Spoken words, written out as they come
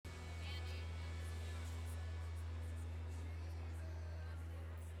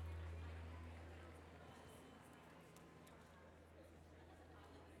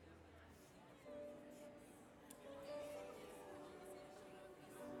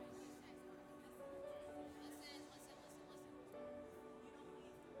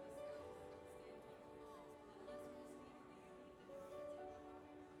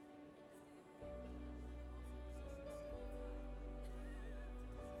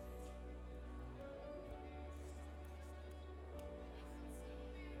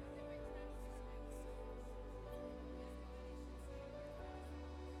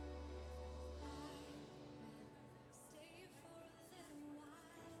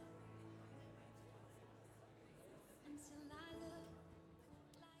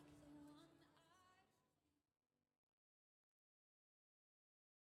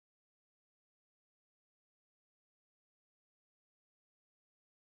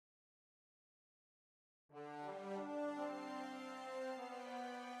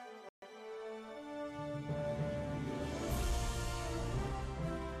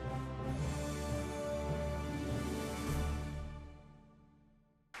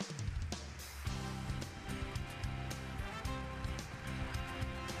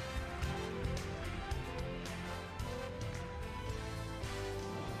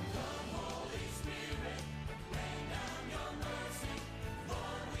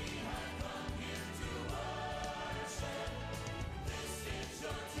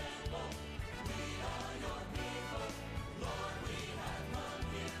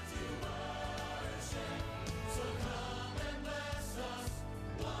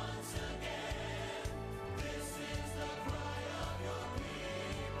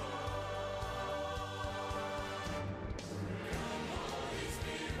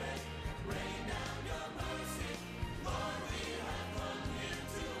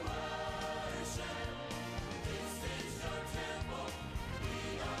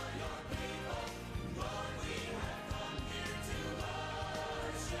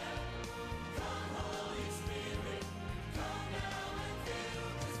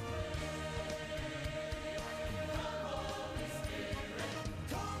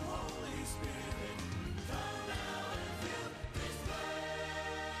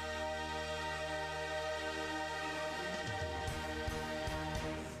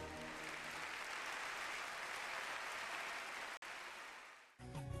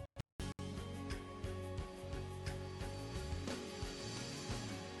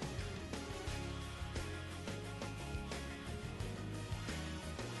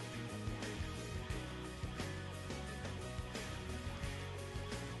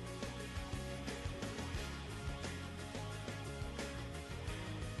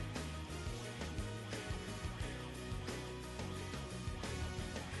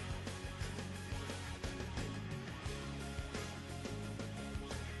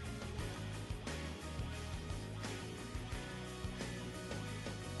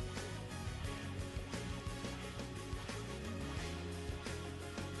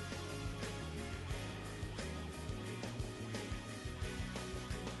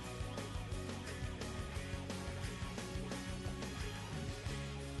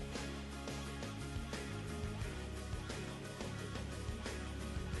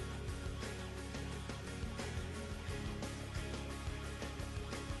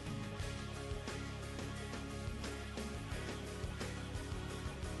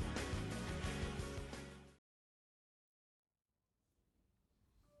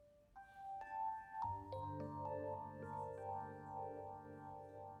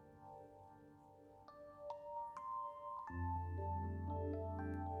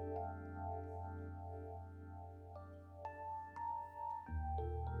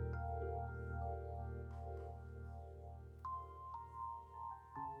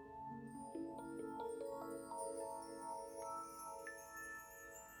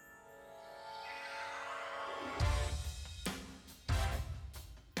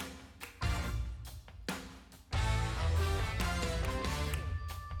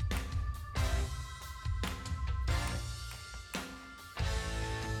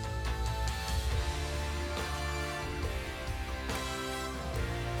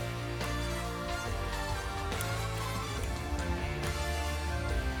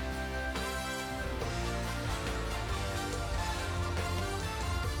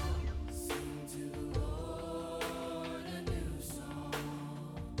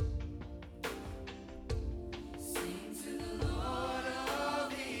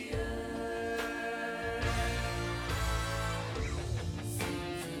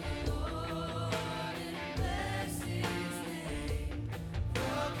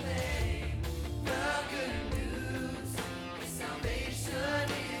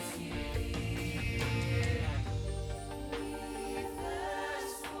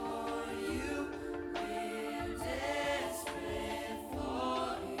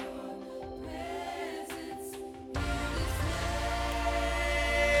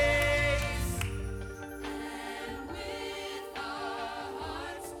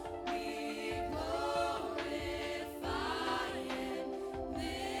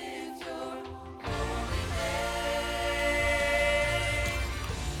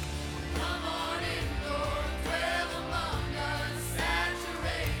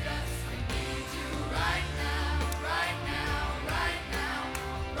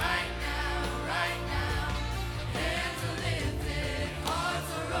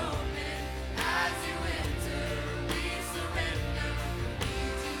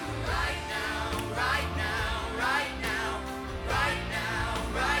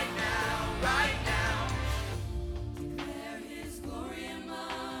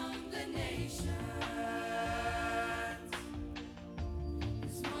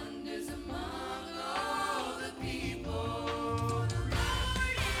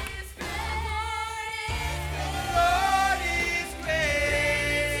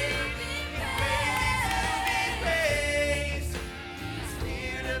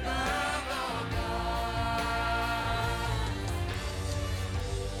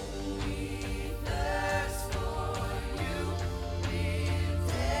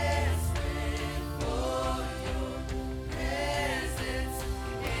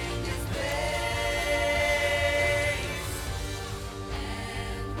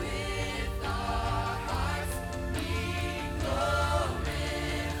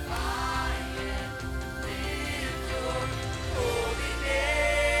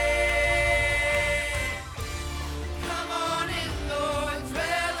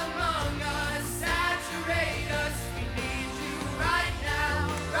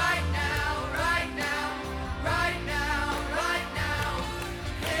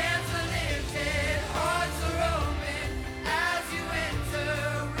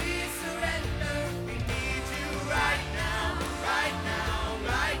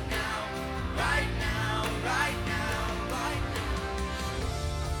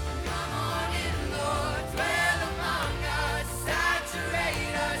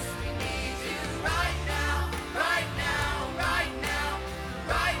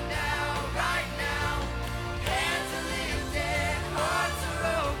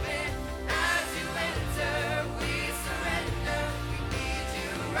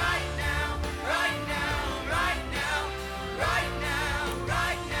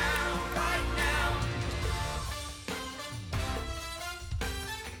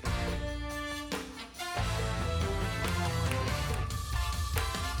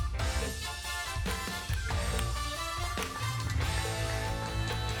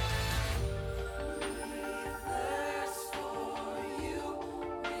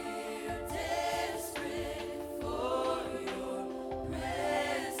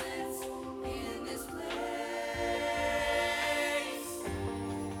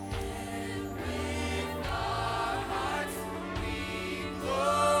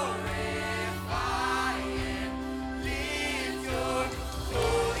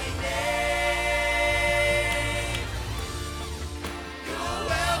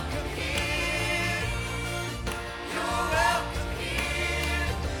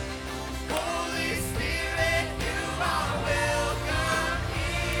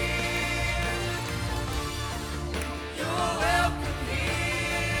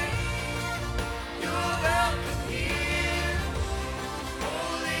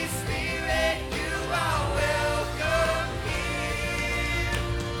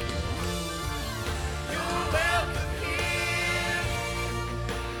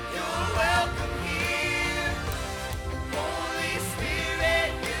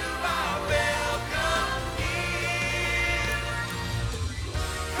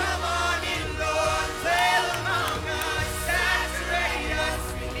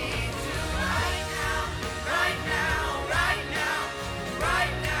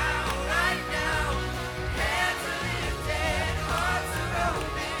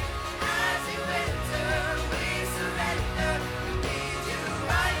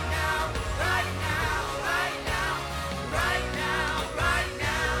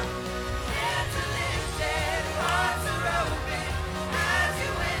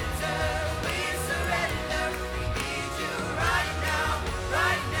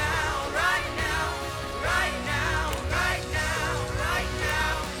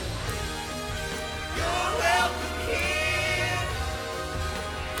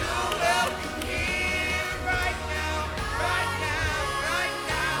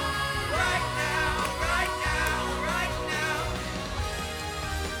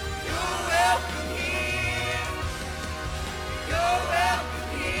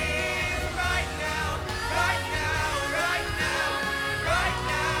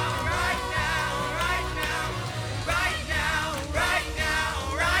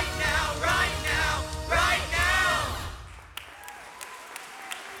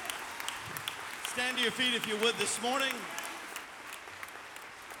Stand to your feet if you would this morning.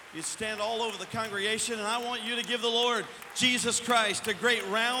 You stand all over the congregation, and I want you to give the Lord Jesus Christ a great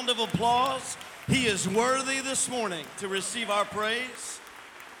round of applause. He is worthy this morning to receive our praise.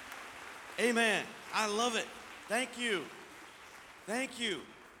 Amen. I love it. Thank you. Thank you.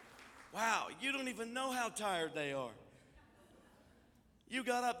 Wow, you don't even know how tired they are. You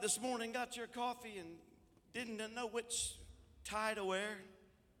got up this morning, got your coffee, and didn't know which tie to wear.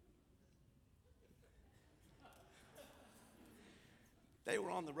 They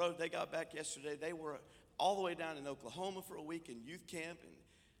were on the road. They got back yesterday. They were all the way down in Oklahoma for a week in youth camp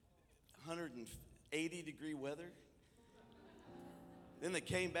in 180-degree weather. Then they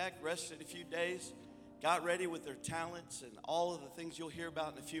came back, rested a few days, got ready with their talents and all of the things you'll hear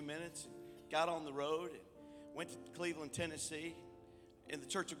about in a few minutes, and got on the road and went to Cleveland, Tennessee. In the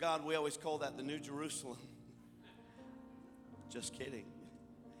Church of God, we always call that the New Jerusalem. Just kidding.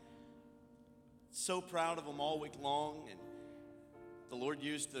 So proud of them all week long, and the Lord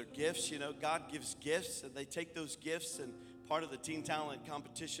used their gifts. You know, God gives gifts, and they take those gifts, and part of the Teen Talent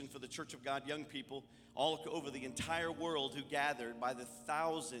competition for the Church of God young people all over the entire world who gathered by the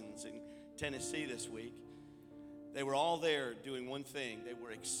thousands in Tennessee this week, they were all there doing one thing. They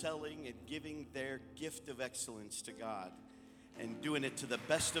were excelling and giving their gift of excellence to God and doing it to the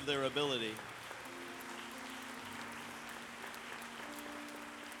best of their ability.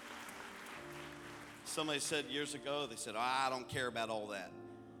 Somebody said years ago, they said, I don't care about all that.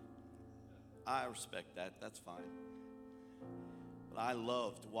 I respect that. That's fine. But I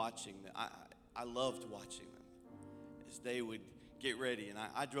loved watching them. I loved watching them as they would get ready. And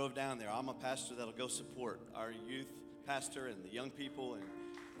I drove down there. I'm a pastor that'll go support our youth pastor and the young people.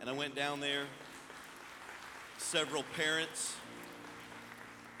 And I went down there. Several parents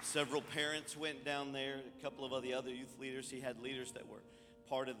went down there. A couple of the other youth leaders. He had leaders that were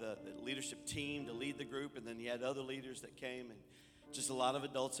part of the leadership team to lead the group, and then he had other leaders that came, and just a lot of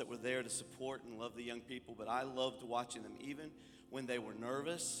adults that were there to support and love the young people. But I loved watching them, even when they were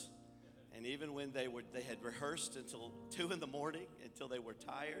nervous, and even when they had rehearsed until 2 in the morning, until they were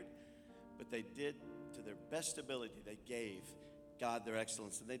tired. But they did to their best ability. They gave God their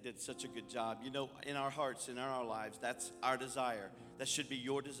excellence, and they did such a good job. You know, in our hearts, in our lives, that's our desire. That should be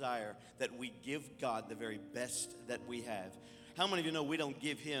your desire, that we give God the very best that we have. How many of you know we don't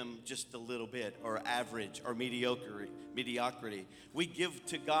give him just a little bit or average or mediocrity? We give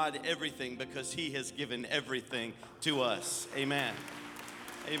to God everything because he has given everything to us. Amen.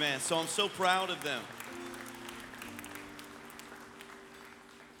 Amen. So I'm so proud of them.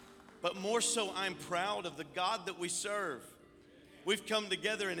 But more so, I'm proud of the God that we serve. We've come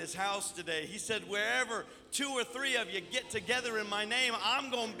together in his house today. He said, wherever 2 or 3 of you get together in my name,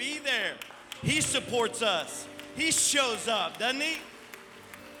 I'm going to be there. He supports us. He shows up, doesn't he?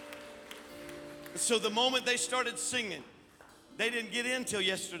 So the moment they started singing, they didn't get in till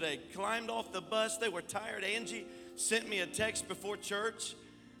yesterday. Climbed off the bus. They were tired. Angie sent me a text before church.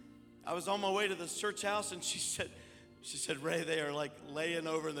 I was on my way to the church house, and she said, Ray, they are like laying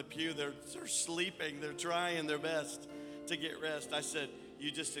over in the pew. They're sleeping. They're trying their best to get rest. I said,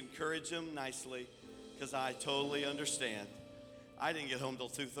 you just encourage them nicely, because I totally understand. I didn't get home till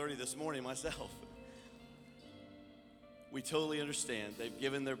 2:30 this morning myself. We totally understand. They've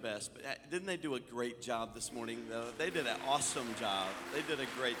given their best. But didn't they do a great job this morning, though? They did an awesome job. They did a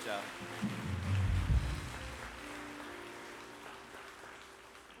great job.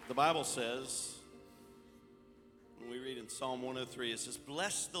 The Bible says, when we read in Psalm 103, it says,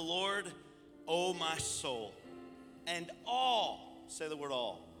 bless the Lord, O my soul, and all, say the word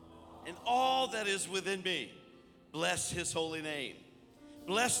all, and all that is within me, bless his holy name.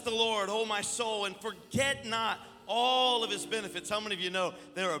 Bless the Lord, O my soul, and forget not all of his benefits. How many of you know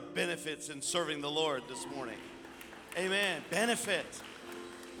there are benefits in serving the Lord this morning? Amen. Benefits.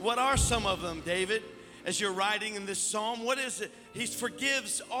 What are some of them, David? As you're writing in this psalm, what is it? He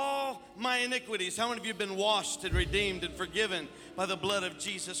forgives all my iniquities. How many of you have been washed and redeemed and forgiven by the blood of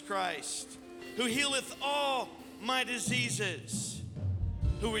Jesus Christ? Who healeth all my diseases,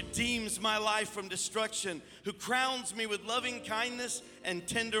 who redeems my life from destruction, who crowns me with loving kindness and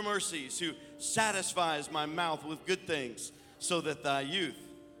tender mercies, who satisfies my mouth with good things, so that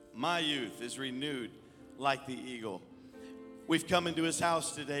my youth is renewed like the eagle. We've come into his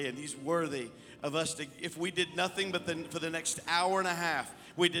house today, and he's worthy of us to, if we did nothing but for the next hour and a half,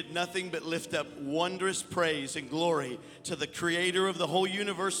 we did nothing but lift up wondrous praise and glory to the creator of the whole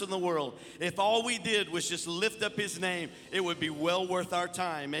universe and the world. If all we did was just lift up his name, it would be well worth our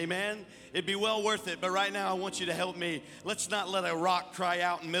time. Amen? It'd be well worth it. But right now, I want you to help me. Let's not let a rock cry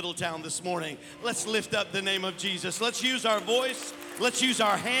out in Middletown this morning. Let's lift up the name of Jesus. Let's use our voice. Let's use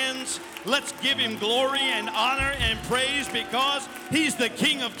our hands. Let's give him glory and honor and praise because he's the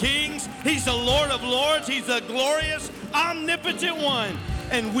King of Kings. He's the Lord of Lords. He's the glorious, omnipotent one.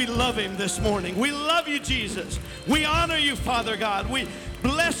 And we love him this morning. We love you, Jesus. We honor you, Father God. We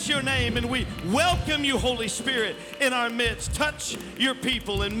bless your name and we welcome you, Holy Spirit, in our midst. Touch your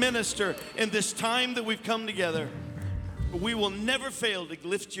people and minister in this time that we've come together. We will never fail to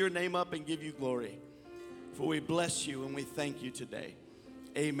lift your name up and give you glory. For we bless you and we thank you today.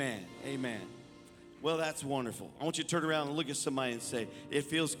 Amen. Amen. Well, that's wonderful. I want you to turn around and look at somebody and say, it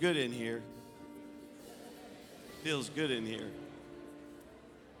feels good in here. Feels good in here.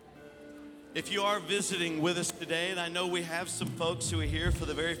 If you are visiting with us today, and I know we have some folks who are here for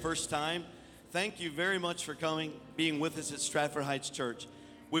the very first time, thank you very much for coming, being with us at Stratford Heights Church.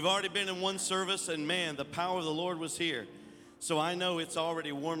 We've already been in one service, and man, the power of the Lord was here. So I know it's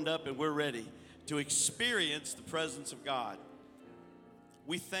already warmed up, and we're ready to experience the presence of God.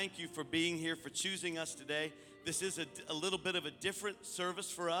 We thank you for being here, for choosing us today. This is a little bit of a different service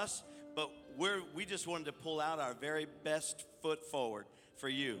for us, but we just wanted to pull out our very best foot forward for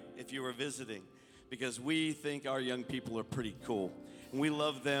you if you were visiting, because we think our young people are pretty cool. And we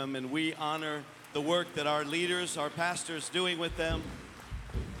love them, and we honor the work that our leaders, our pastors, doing with them.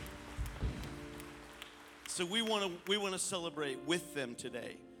 So we want to celebrate with them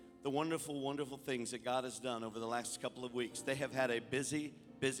today the wonderful, wonderful things that God has done over the last couple of weeks. They have had a busy,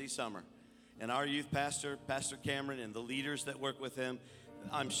 busy summer. And our youth pastor, Pastor Cameron, and the leaders that work with him,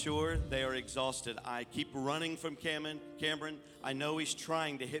 I'm sure they are exhausted. I keep running from Cameron. I know he's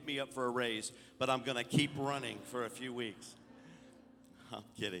trying to hit me up for a raise, but I'm going to keep running for a few weeks. I'm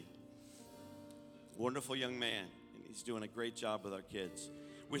kidding. Wonderful young man, and he's doing a great job with our kids.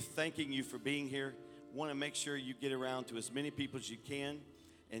 We're thanking you for being here. Want to make sure you get around to as many people as you can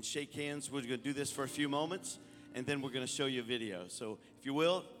and shake hands. We're going to do this for a few moments, and then we're going to show you a video. So if you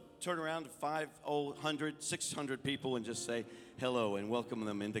will, turn around to 500, 600 people and just say hello and welcome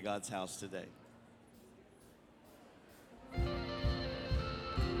them into God's house today.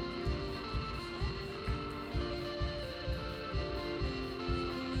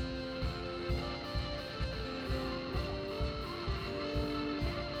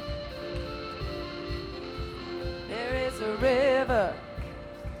 There is a river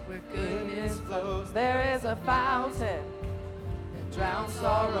where goodness flows. There is a fountain that drowns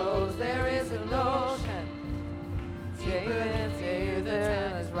sorrows. There is an ocean deeper and deeper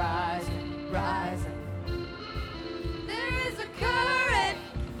and is rising, rising. There is a current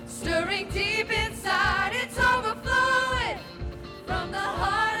stirring deep inside. It's overflowing from the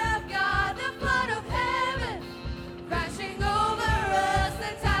heart of God, the flood of heaven crashing over us.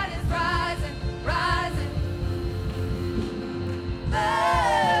 The tide is rising, rising.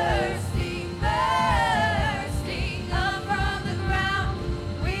 Bursting, bursting up from the ground.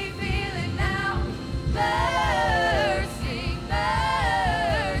 We feel it now. Bursting,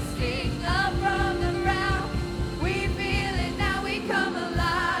 bursting up from the ground. We feel it now. We come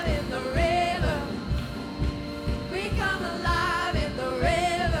alive in the river. We come alive in the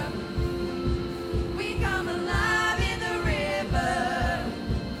river. We come alive in the river.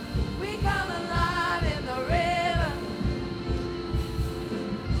 We come alive in the river.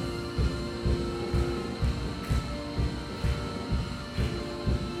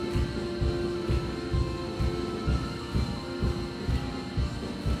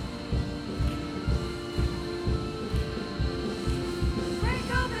 Break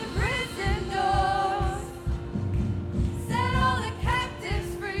open prison doors, set all the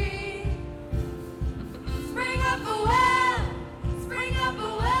captives free. Spring up a well, spring up a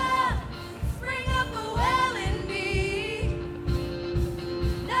well, spring up a well in me.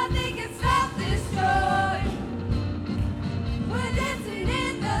 Nothing can stop this joy. We're dancing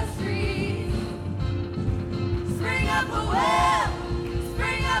in the streets. Spring up a well,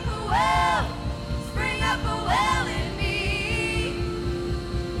 spring up a well, spring up a well in me.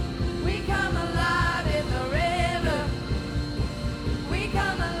 We come alive in the river. We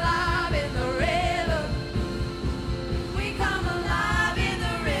come alive in the river. We come alive in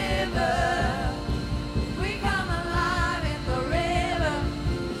the river. We come alive in the river.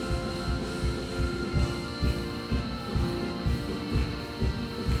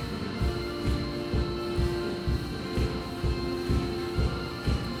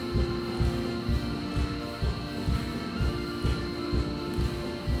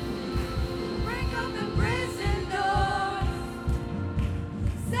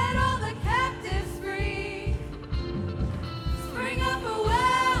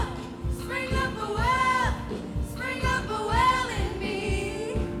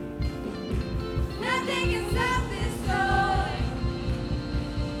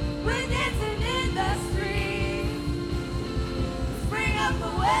 We're dancing in the street. Spring up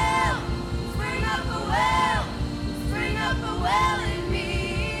a well, spring up a well, spring up a well in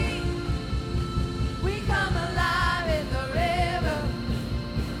me. We come alive in the river.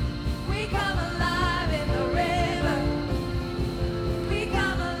 We come alive in the river. We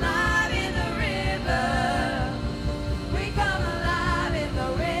come alive in the river. We come alive in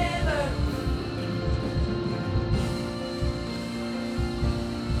the river.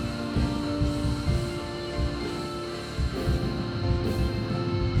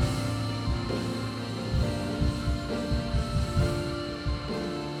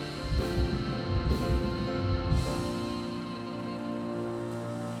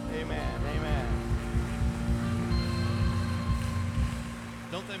 Amen. Amen.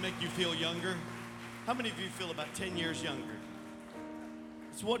 Don't they make you feel younger? How many of you feel about 10 years younger?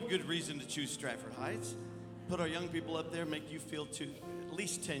 It's one good reason to choose Stratford Heights. Put our young people up there, make you feel at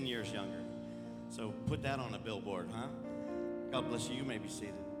least 10 years younger. So put that on a billboard, huh? God bless you. You may be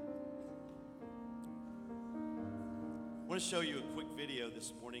seated. I want to show you a quick video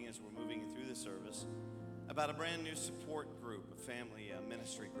this morning as we're moving through the service about a brand new support group, a family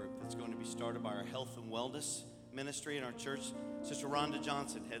ministry group that's going to be started by our health and wellness ministry in our church. Sister Rhonda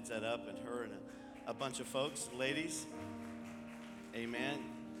Johnson heads that up, and her and a bunch of folks, ladies, amen,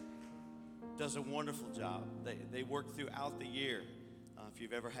 does a wonderful job. They work throughout the year. If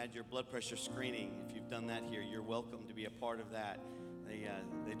you've ever had your blood pressure screening, if you've done that here, you're welcome to be a part of that.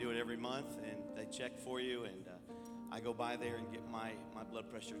 They do it every month, and they check for you, and I go by there and get my blood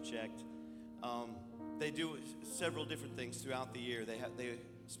pressure checked. They do several different things throughout the year. They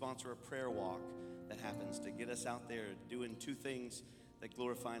sponsor a prayer walk that happens to get us out there doing two things that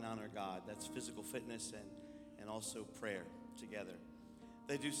glorify and honor God. That's physical fitness and also prayer together.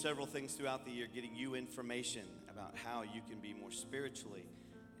 They do several things throughout the year, getting you information about how you can be more spiritually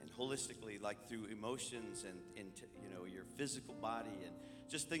and holistically, like through emotions and your physical body and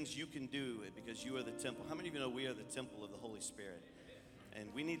just things you can do because you are the temple. How many of you know we are the temple of the Holy Spirit?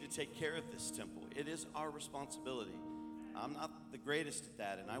 And we need to take care of this temple. It is our responsibility. I'm not the greatest at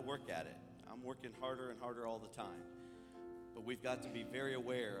that, and I work at it. I'm working harder and harder all the time. But we've got to be very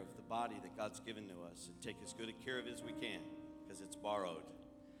aware of the body that God's given to us and take as good a care of it as we can, because it's borrowed.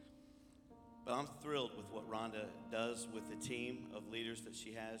 But I'm thrilled with what Rhonda does with the team of leaders that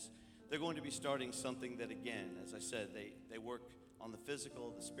she has. They're going to be starting something that, again, as I said, they work on the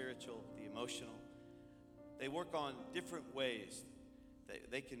physical, the spiritual, the emotional. They work on different ways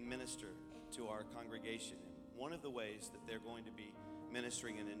they can minister to our congregation. And one of the ways that they're going to be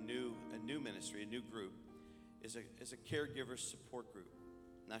ministering in a new ministry, a new group, is a caregiver support group.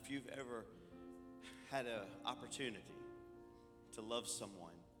 Now, if you've ever had an opportunity to love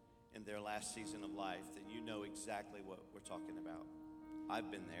someone in their last season of life, then you know exactly what we're talking about. I've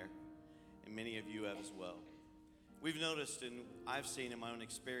been there, and many of you have as well. We've noticed, and I've seen in my own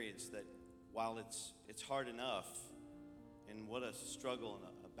experience, that while it's hard enough, and what a struggle and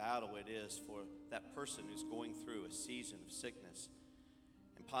a battle it is for that person who's going through a season of sickness,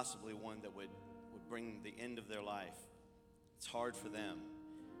 and possibly one that would bring the end of their life. It's hard for them.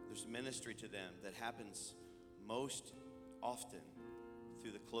 There's ministry to them that happens most often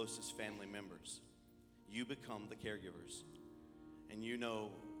through the closest family members. You become the caregivers, and you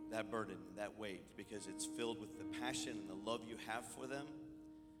know that burden, that weight, because it's filled with the passion and the love you have for them.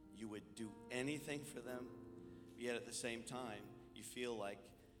 You would do anything for them, yet at the same time, you feel like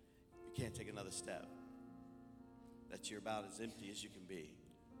you can't take another step, that you're about as empty as you can be.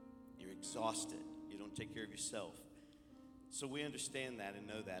 You're exhausted. You don't take care of yourself. So we understand that and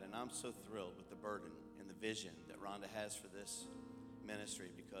know that, and I'm so thrilled with the burden and the vision that Rhonda has for this ministry,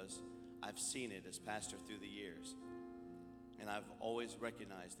 because I've seen it as pastor through the years, and I've always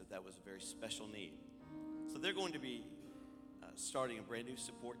recognized that was a very special need. So they're going to be starting a brand new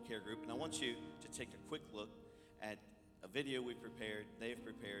support care group, and I want you to take a quick look at a video they've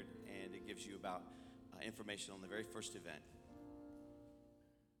prepared, and it gives you about information on the very first event.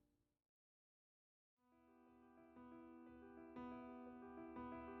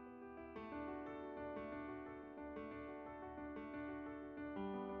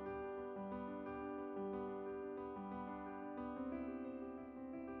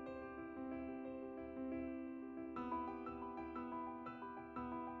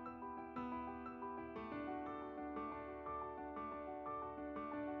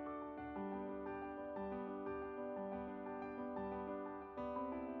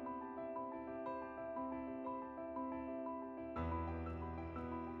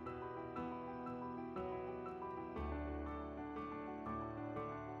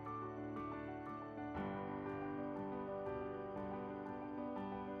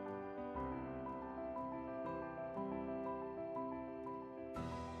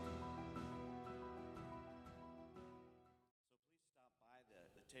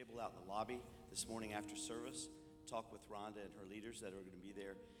 table out in the lobby this morning after service. Talk with Rhonda and her leaders that are going to be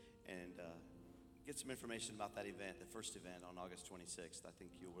there and get some information about that event, the first event on August 26th. I think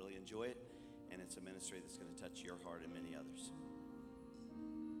you'll really enjoy it, and it's a ministry that's going to touch your heart and many others.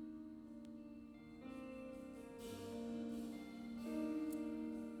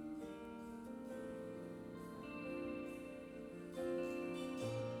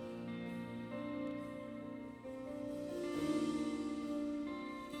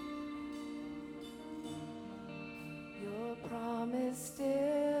 Your promise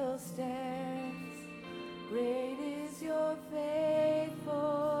still stands. Great is your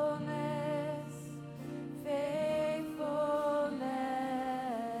faithfulness,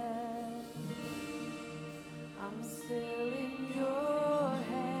 faithfulness. I'm still in your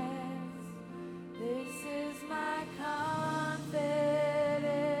hands. This is my confidence.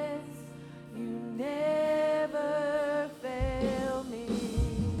 You never fail me.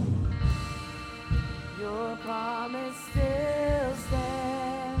 Your promise still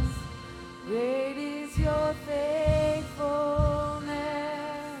stands. Great is your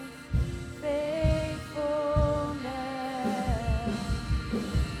faithfulness, faithfulness.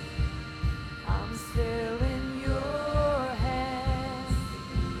 I'm still in your hands.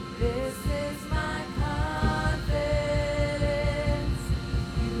 This is my confidence.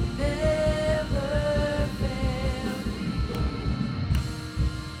 You never fail me.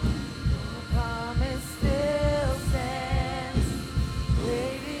 Your promise still stands.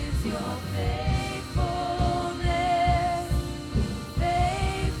 Great is your faithfulness,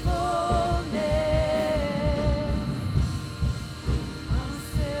 faithfulness. I'm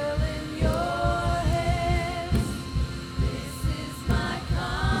still in your hands. This is my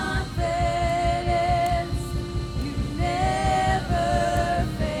confidence. You never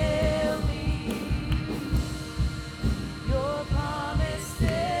fail me. Your promise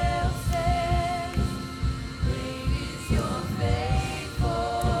still stands. Great is your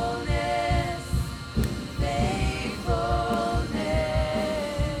faithfulness, faithfulness.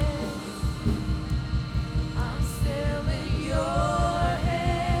 I'm still in your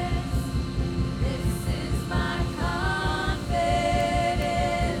hands. This is my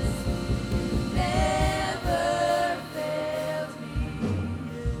confidence. Never fails me.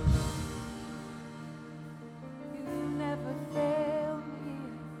 You never fail me.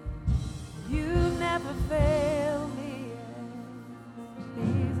 You never fail me.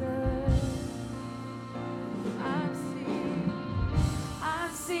 Jesus,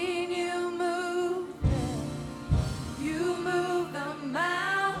 I've seen you move. You move the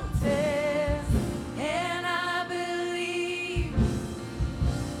mountains, and I believe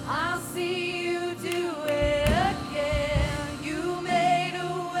I'll see you do it again. You made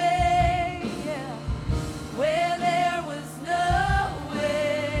a way, yeah, where there was no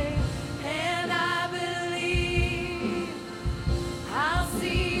way, and I believe I'll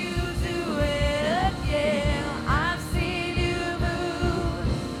see you do it again. I've seen you move.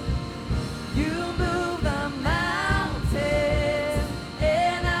 You move the mountains,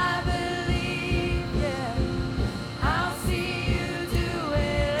 and I believe, yeah, I'll see you do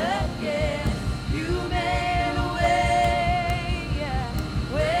it again. You made a way, yeah,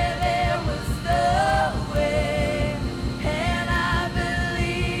 where there was no way, and I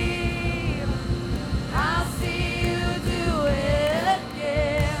believe I'll see you do it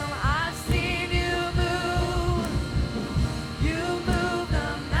again. I've seen you move. You move the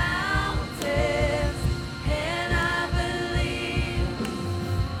mountains, and I believe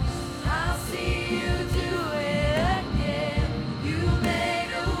I'll see you do it again. You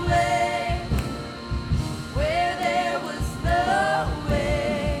made a way where there was no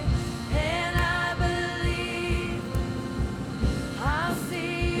way, and I believe I'll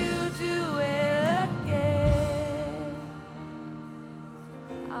see you do it again.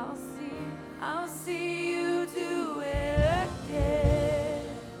 I'll see you do it again.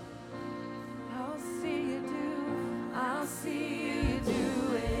 I'll see you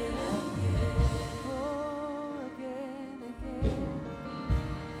do it again. Oh, again.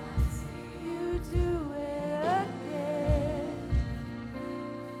 I'll see you do it again.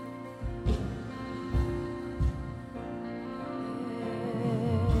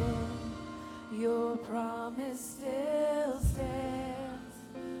 Your promise still stands.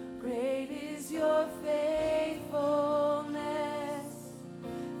 Great is your faith.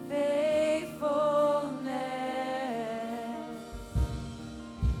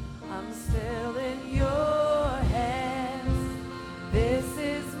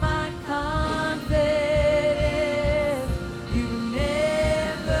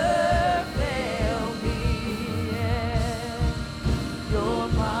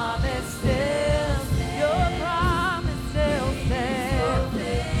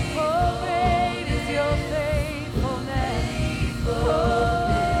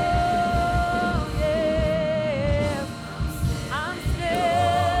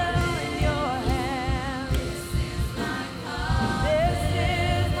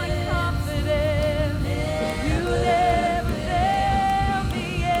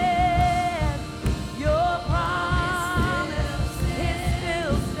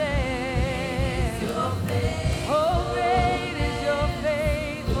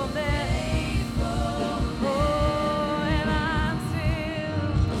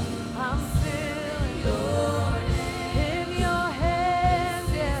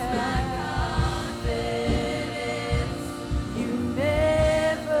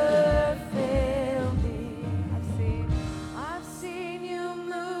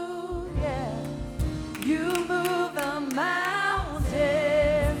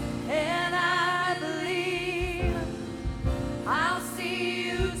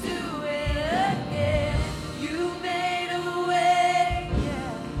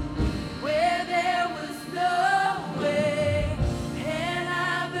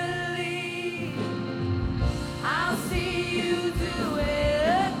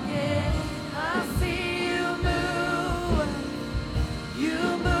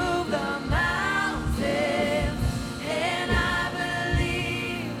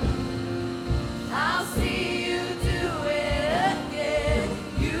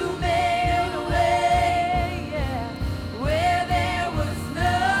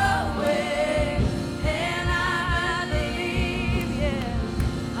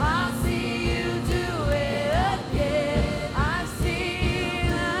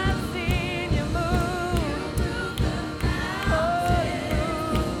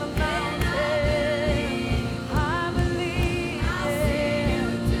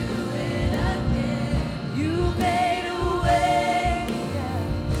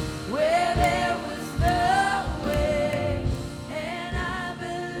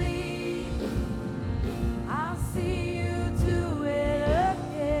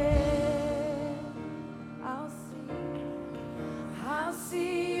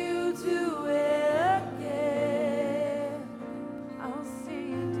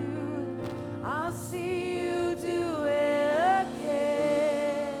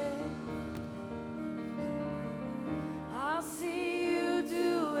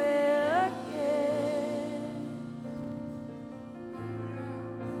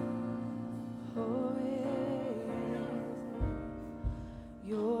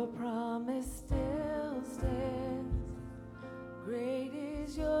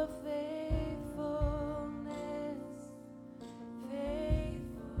 is your faithfulness, faithful.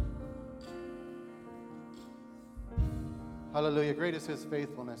 Hallelujah. Great is his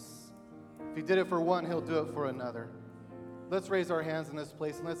faithfulness. If he did it for one, he'll do it for another. Let's raise our hands in this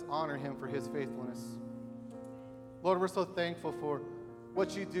place and let's honor him for his faithfulness. Lord, we're so thankful for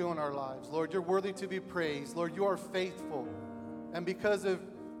what you do in our lives. Lord, you're worthy to be praised. Lord, you are faithful. And because of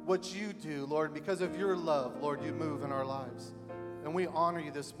what you do, Lord, because of your love, Lord, you move in our lives. And we honor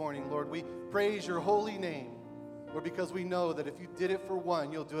you this morning, Lord. We praise your holy name, Lord, because we know that if you did it for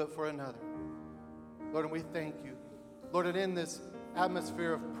one, you'll do it for another. Lord, and we thank you. Lord, and in this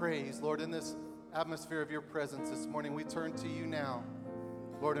atmosphere of praise, Lord, in this atmosphere of your presence this morning, we turn to you now,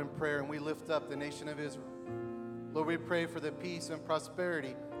 Lord, in prayer, and we lift up the nation of Israel. Lord, we pray for the peace and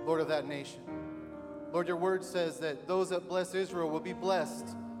prosperity, Lord, of that nation. Lord, your word says that those that bless Israel will be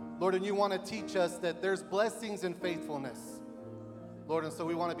blessed. Lord, and you want to teach us that there's blessings in faithfulness. Lord, and so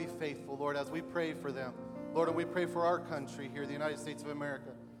we want to be faithful, Lord, as we pray for them. Lord, and we pray for our country here, the United States of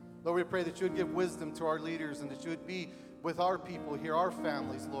America. Lord, we pray that you would give wisdom to our leaders and that you would be with our people here, our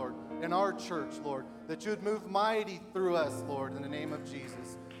families, Lord, and our church, Lord, that you would move mighty through us, Lord, in the name of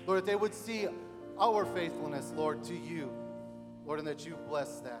Jesus. Lord, that they would see our faithfulness, Lord, to you, Lord, and that you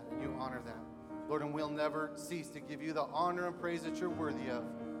bless that and you honor that. Lord, and we'll never cease to give you the honor and praise that you're worthy of.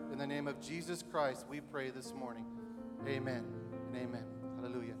 In the name of Jesus Christ, we pray this morning. Amen and amen.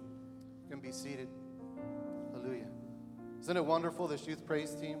 Hallelujah. You can be seated. Hallelujah. Isn't it wonderful, this youth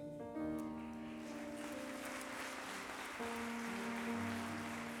praise team?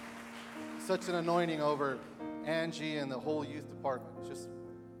 Such an anointing over Angie and the whole youth department. It's just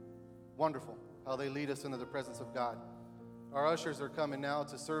wonderful how they lead us into the presence of God. Our ushers are coming now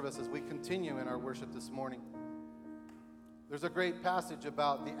to serve us as we continue in our worship this morning. There's a great passage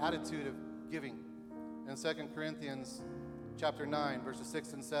about the attitude of giving in 2 Corinthians chapter 9, verses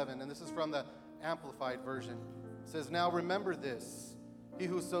 6 and 7. And this is from the Amplified Version. It says, "Now remember this, he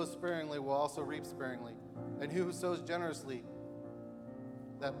who sows sparingly will also reap sparingly, and he who sows generously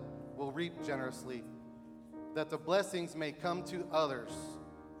that will reap generously, that the blessings may come to others,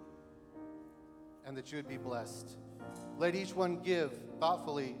 and that you would be blessed. Let each one give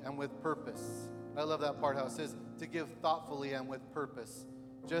thoughtfully and with purpose." I love that part, how it says to give thoughtfully and with purpose,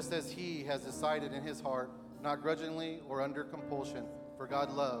 just as he has decided in his heart, not grudgingly or under compulsion, for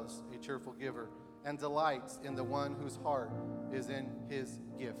God loves a cheerful giver and delights in the one whose heart is in his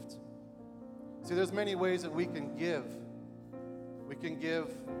gift. See, there's many ways that we can give. We can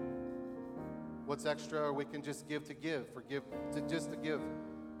give what's extra, or we can just give to give, just to give.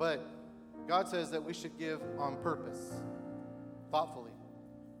 But God says that we should give on purpose, thoughtfully.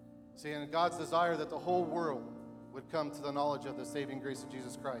 See, and God's desire that the whole world would come to the knowledge of the saving grace of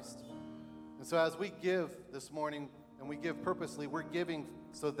Jesus Christ. And so as we give this morning, and we give purposely, we're giving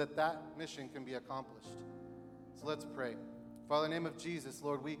so that that mission can be accomplished. So let's pray. Father, in the name of Jesus,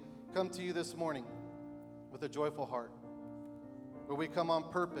 Lord, we come to you this morning with a joyful heart, where we come on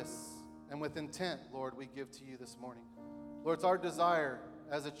purpose and with intent, Lord, we give to you this morning. Lord, it's our desire,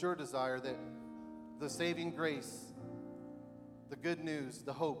 as it's your desire, that the saving grace, the good news,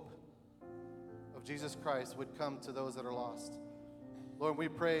 the hope of Jesus Christ would come to those that are lost. Lord, we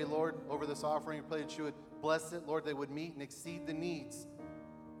pray, Lord, over this offering, we pray that you would bless it, Lord, they would meet and exceed the needs,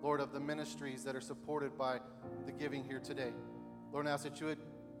 Lord, of the ministries that are supported by the giving here today. Lord, I ask that you would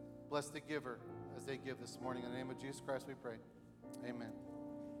bless the giver as they give this morning. In the name of Jesus Christ we pray. Amen.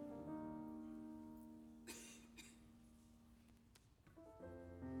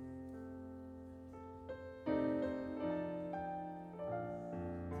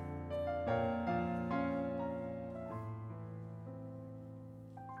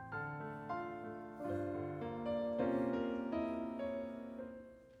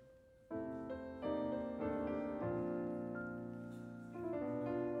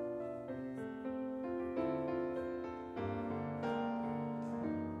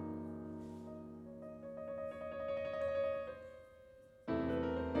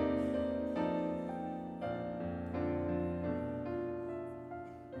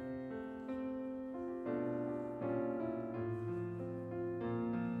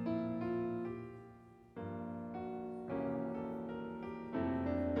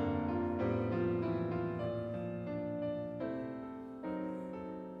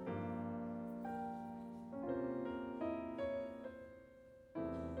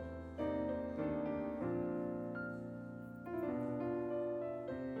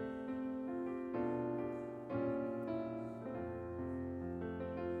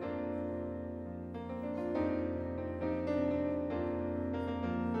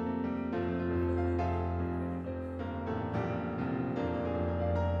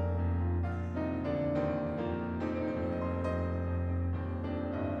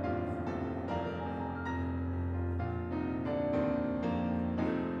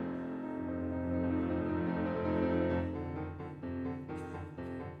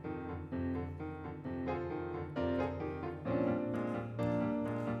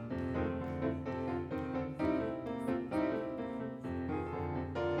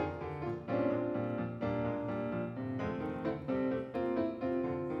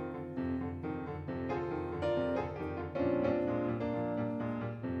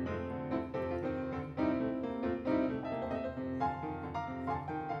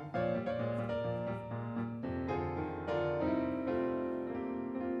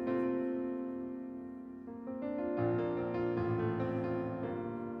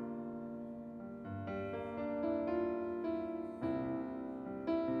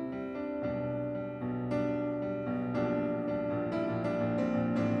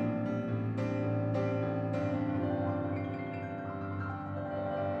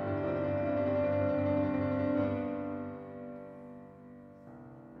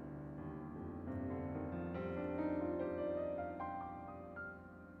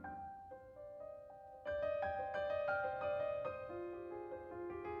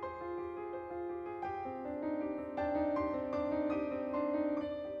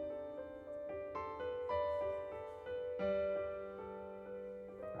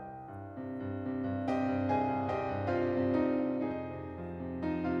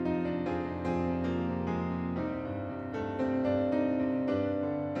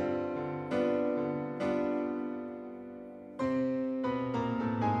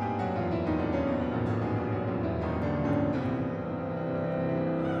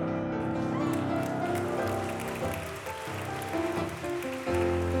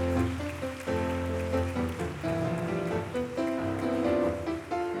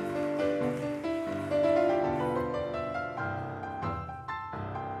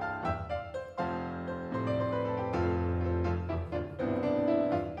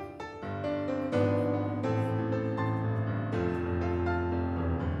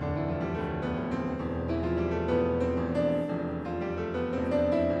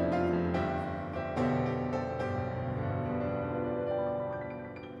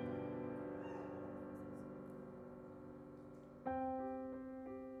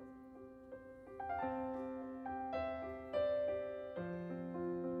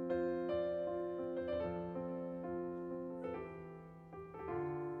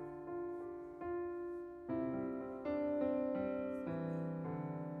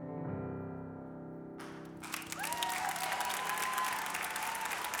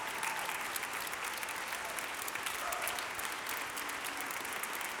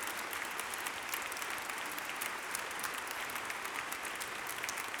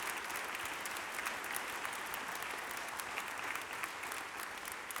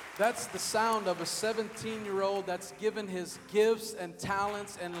 That's the sound of a 17-year-old that's given his gifts and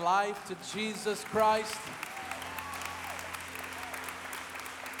talents and life to Jesus Christ.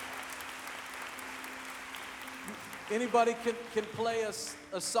 Anybody can play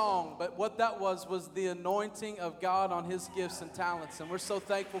a song, but what that was the anointing of God on his gifts and talents, and we're so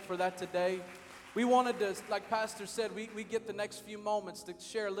thankful for that today. We wanted to, like Pastor said, we get the next few moments to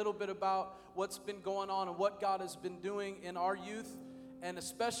share a little bit about what's been going on and what God has been doing in our youth, and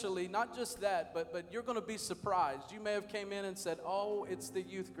especially, not just that, but you're going to be surprised. You may have came in and said, oh, it's the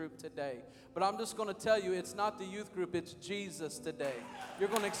youth group today. But I'm just going to tell you, it's not the youth group, it's Jesus today. You're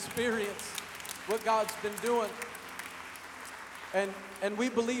going to experience what God's been doing. And we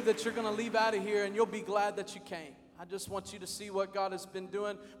believe that you're going to leave out of here and you'll be glad that you came. I just want you to see what God has been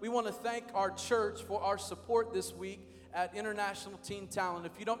doing. We want to thank our church for our support this week at International Teen Talent.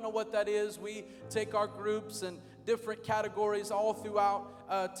 If you don't know what that is, we take our groups and different categories all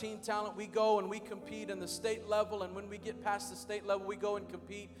throughout Teen Talent. We go and we compete in the state level, and when we get past the state level, we go and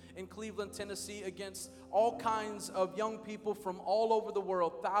compete in Cleveland, Tennessee against all kinds of young people from all over the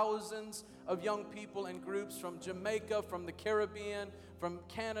world. Thousands of young people and groups from Jamaica, from the Caribbean, from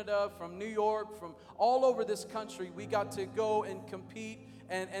Canada, from New York, from all over this country. We got to go and compete,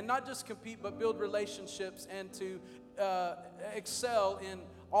 and not just compete, but build relationships and to excel in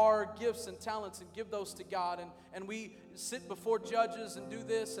our gifts and talents and give those to God. And we sit before judges and do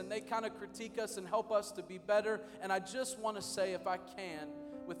this, and they kind of critique us and help us to be better. And I just want to say, if I can,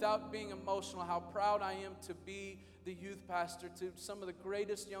 without being emotional, how proud I am to be the youth pastor to some of the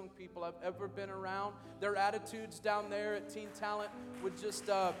greatest young people I've ever been around. Their attitudes down there at Teen Talent would just,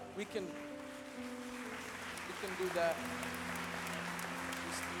 we can do that.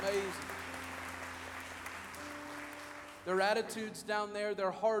 It's amazing. Their attitudes down there,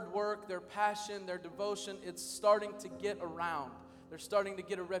 their hard work, their passion, their devotion, it's starting to get around. They're starting to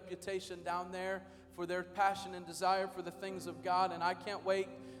get a reputation down there for their passion and desire for the things of God, and I can't wait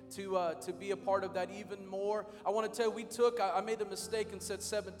to be a part of that even more. I want to tell you, I made a mistake and said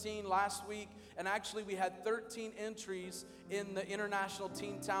 17 last week, and actually we had 13 entries in the International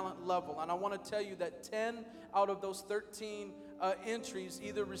Teen Talent level, and I want to tell you that 10 out of those 13 entries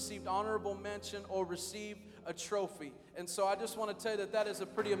either received honorable mention or received a trophy. And so I just want to tell you that is a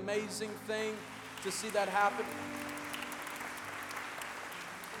pretty amazing thing to see that happen.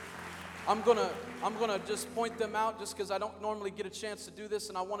 I'm gonna just point them out just because I don't normally get a chance to do this,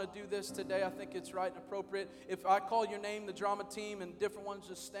 and I want to do this today. I think it's right and appropriate. If I call your name, the drama team and different ones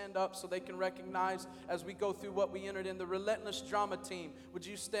just stand up so they can recognize as we go through what we entered in. The Relentless Drama Team, would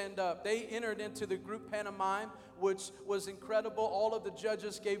you stand up? They entered into the group pantomime, which was incredible. All of the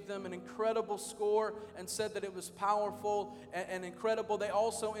judges gave them an incredible score and said that it was powerful and incredible. They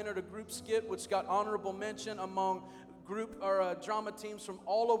also entered a group skit, which got honorable mention among group or drama teams from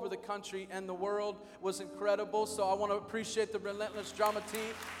all over the country and the world. Was incredible. So I want to appreciate the Relentless Drama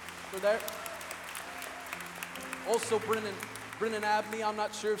Team for that. Also Brennan Abney, I'm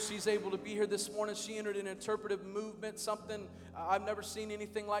not sure if she's able to be here this morning. She entered an interpretive movement, something I've never seen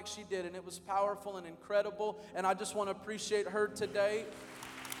anything like she did, and it was powerful and incredible, and I just want to appreciate her today.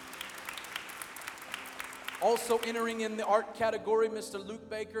 Also entering in the art category, Mr. Luke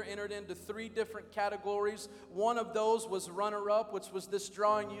Baker entered into 3 different categories. One of those was runner-up, which was this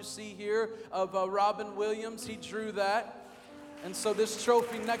drawing you see here of Robin Williams. He drew that. And so this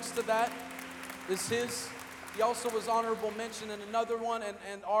trophy next to that is his. He also was honorable mention in another one,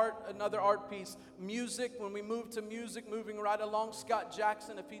 and art, another art piece. Music, when we moved to music, moving right along, Scott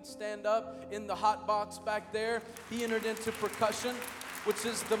Jackson, if he'd stand up in the hot box back there, he entered into percussion, which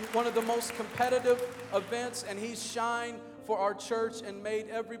is one of the most competitive events, and he shined for our church and made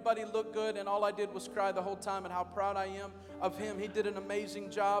everybody look good, and all I did was cry the whole time and how proud I am of him. He did an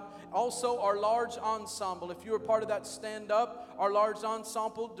amazing job. Also, our large ensemble, if you were part of that stand up, our large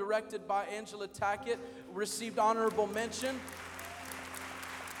ensemble directed by Angela Tackett received honorable mention.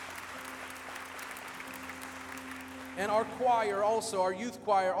 And our choir also, our youth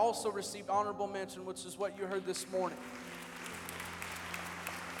choir also received honorable mention, which is what you heard this morning.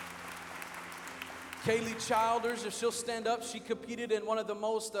 Kaylee Childers, if she'll stand up, she competed in one of the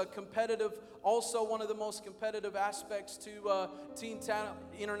most competitive aspects to Teen Talent,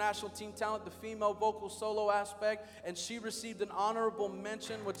 International Teen Talent, the female vocal solo aspect, and she received an honorable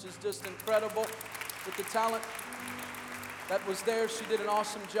mention, which is just incredible with the talent that was there. She did an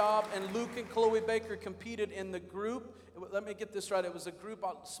awesome job. And Luke and Chloe Baker competed in the group. Let me get this right. It was a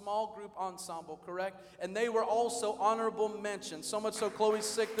small group ensemble, correct? And they were also honorable mention. So much so Chloe's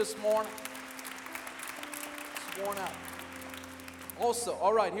sick this morning. Worn out. Also,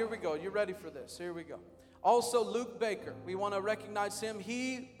 all right, here we go. You ready for this? Here we go. Also, Luke Baker, we want to recognize him.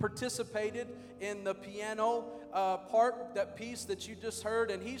 He participated in the piano part, that piece that you just heard,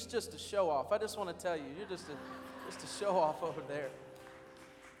 and he's just a show-off. I just want to tell you, you're just a show-off over there.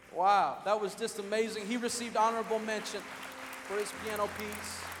 Wow, that was just amazing. He received honorable mention for his piano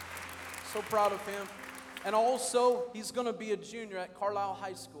piece. So proud of him. And also, he's going to be a junior at Carlisle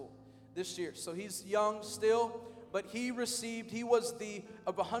High School this year. So he's young still, but he was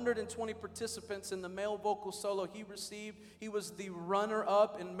of 120 participants in the male vocal solo, he was the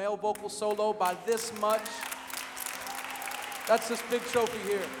runner-up in male vocal solo by this much. That's this big trophy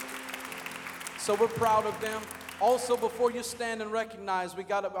here. So we're proud of them. Also, before you stand and recognize, I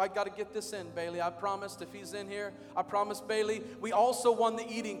got to get this in, Bailey. I promised, if he's in here, I promised Bailey. We also won the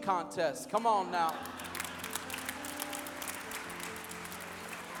eating contest. Come on now.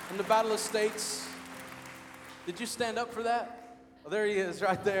 In the Battle of States. Did you stand up for that? Oh, there he is,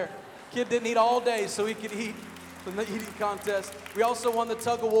 right there. Kid didn't eat all day so he could eat from the eating contest. We also won the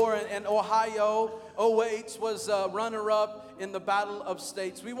tug of war, and Ohio OH was runner-up in the Battle of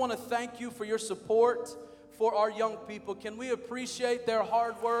States. We want to thank you for your support for our young people. Can we appreciate their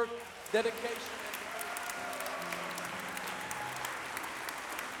hard work, dedication?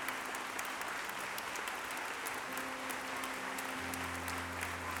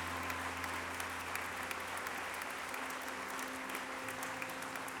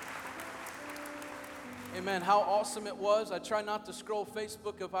 Amen. How awesome it was. I try not to scroll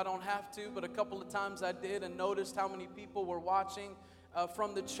Facebook if I don't have to, but a couple of times I did and noticed how many people were watching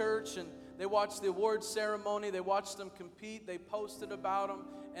from the church, and they watched the awards ceremony, they watched them compete, they posted about them,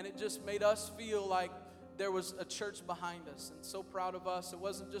 and it just made us feel like there was a church behind us, and so proud of us. It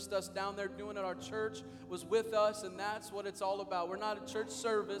wasn't just us down there doing it. Our church was with us, and that's what it's all about. We're not a church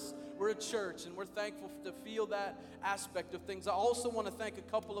service, we're a church, and we're thankful to feel that aspect of things. I also want to thank a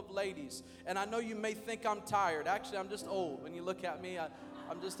couple of ladies, and I know you may think I'm tired. Actually, I'm just old. When you look at me,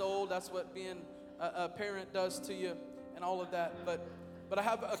 I'm just old. That's what being a parent does to you and all of that. But I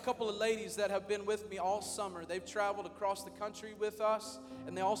have a couple of ladies that have been with me all summer. They've traveled across the country with us,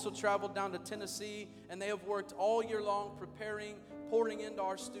 and they also traveled down to Tennessee, and they have worked all year long preparing, pouring into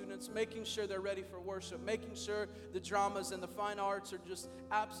our students, making sure they're ready for worship, making sure the dramas and the fine arts are just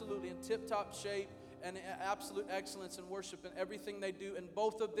absolutely in tip-top shape and absolute excellence in worship in everything they do. And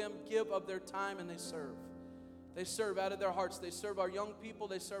both of them give of their time, and they serve. They serve out of their hearts. They serve our young people,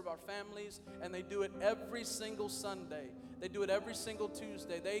 they serve our families, and they do it every single Sunday. They do it every single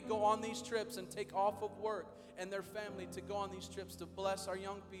Tuesday. They go on these trips and take off of work and their family to go on these trips to bless our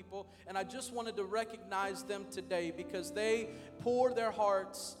young people. And I just wanted to recognize them today because they pour their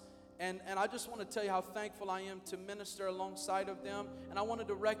hearts. And I just want to tell you how thankful I am to minister alongside of them. And I wanted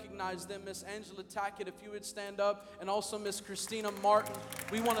to recognize them, Miss Angela Tackett, if you would stand up, and also Miss Christina Martin.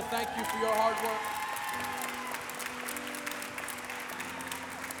 We want to thank you for your hard work.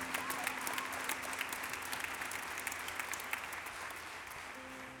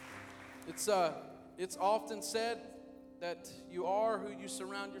 It's often said that you are who you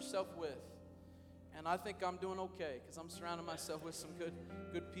surround yourself with. And I think I'm doing okay because I'm surrounding myself with some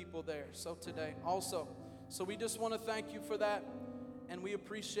good people there. So today also, so we just want to thank you for that. And we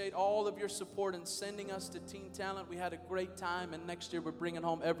appreciate all of your support in sending us to Teen Talent. We had a great time, and next year we're bringing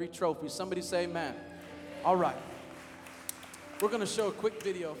home every trophy. Somebody say amen. All right. We're going to show a quick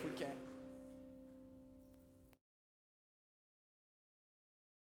video if we can.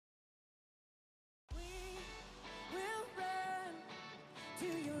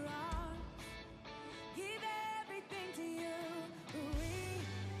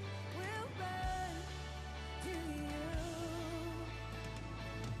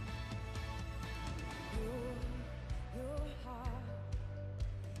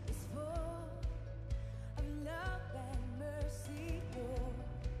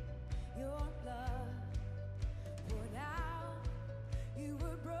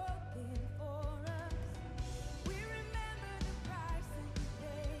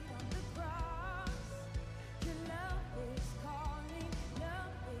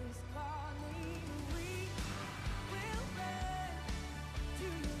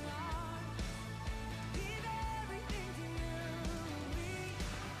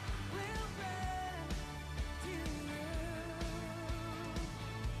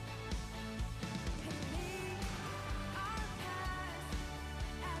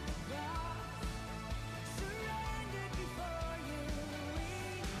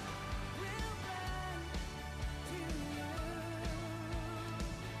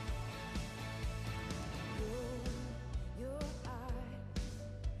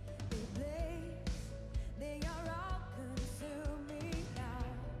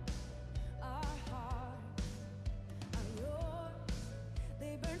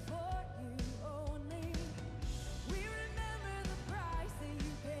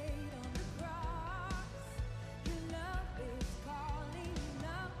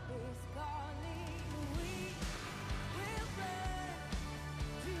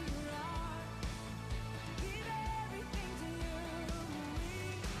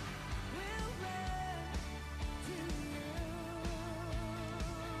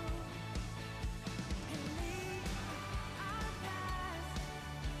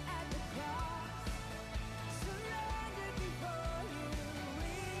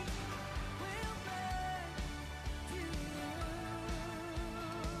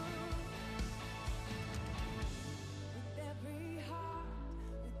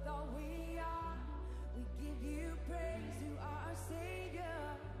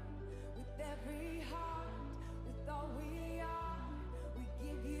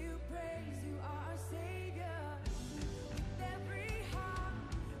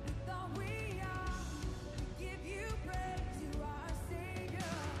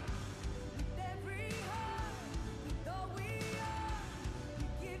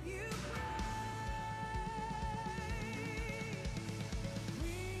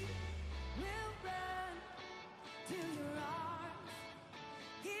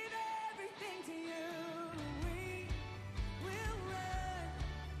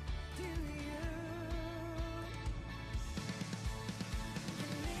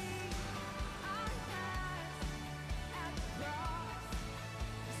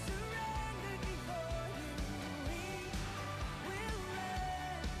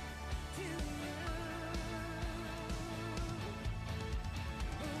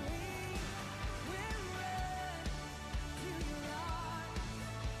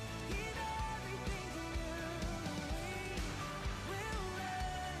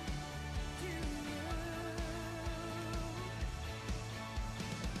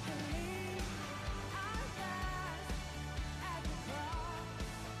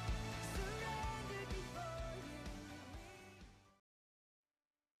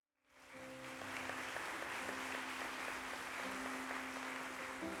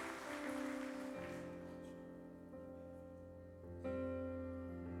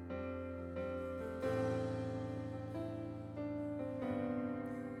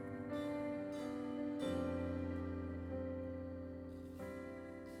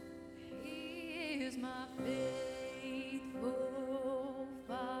 is my faithful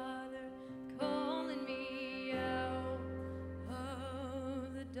Father calling me out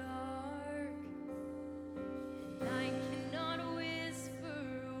of the dark, and I cannot whisper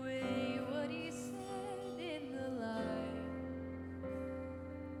away what He said in the light.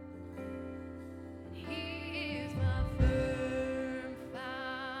 And He is my firm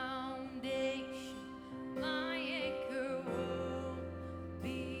foundation, my anchor won't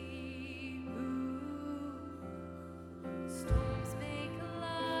be moved. Storms may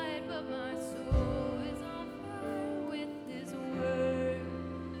collide, but my soul is on fire with His word.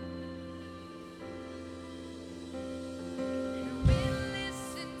 And when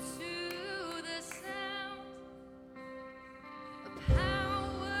listen to the sound of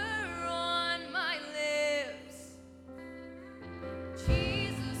power on my lips,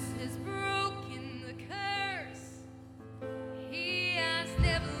 Jesus has broken the curse. He has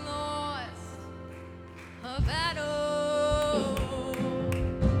never lost a battle.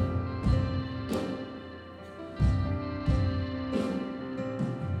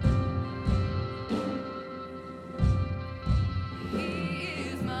 He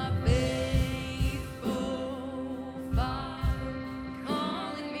is my faithful Father,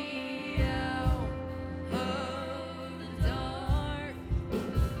 calling me out of the dark.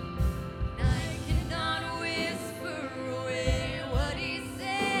 I cannot whisper away what He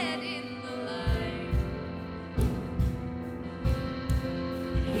said in the light.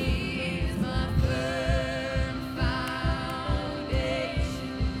 He is my firm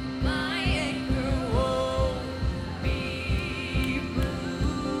foundation, my anchor won't be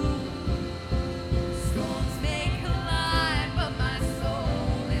moved. Storms may collide, but my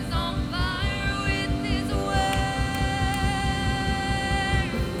soul is on fire with His word.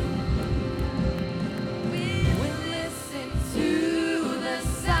 We listen to the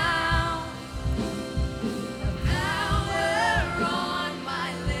sound of power on my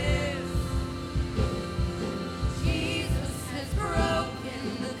lips. Jesus has broken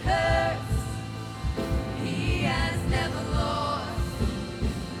the curse. He has never lost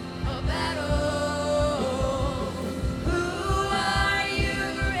a battle. Who are you,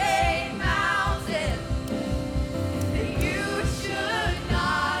 great mountain, that you should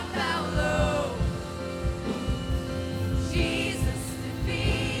not bow low? Jesus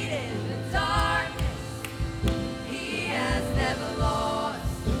defeated the darkness. He has never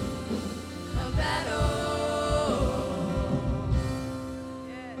lost a battle.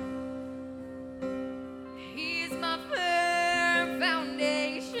 He's my firm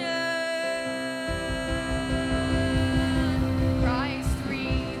foundation. Christ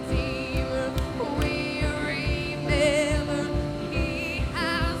Redeemer, we remember He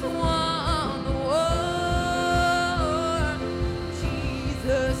has won the war.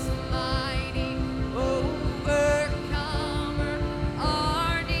 Jesus, mighty overcomer,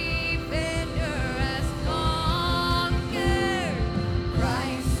 our defender has conquered.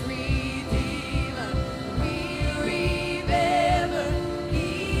 Christ Redeemer, we remember He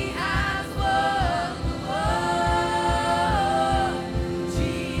has won the war.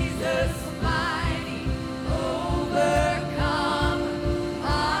 Jesus, mighty overcomer,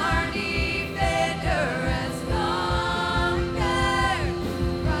 our defender has conquered.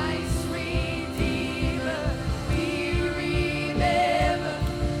 Christ Redeemer, we remember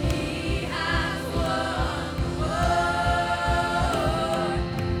He has won the war.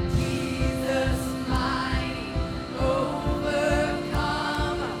 Jesus, mighty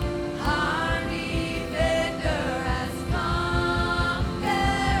overcomer, our defender has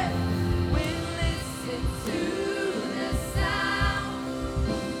conquered. When listen to the sound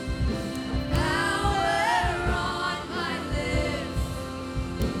of power on my lips,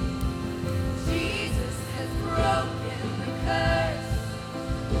 Jesus has broken the curse.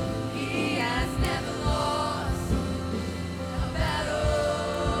 He has never lost a battle.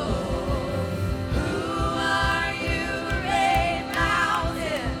 Who are you, great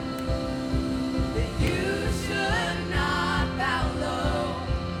mountain, that you should not bow low?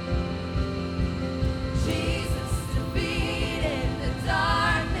 Jesus defeated the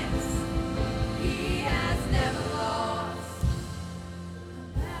darkness. He has never lost a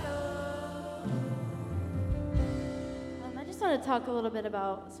battle. I just want to talk a little bit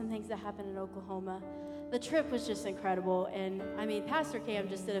about some things that happened in Oklahoma. The trip was just incredible, and I mean, Pastor Cam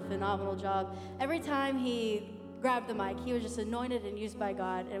just did a phenomenal job. Every time he grabbed the mic, he was just anointed and used by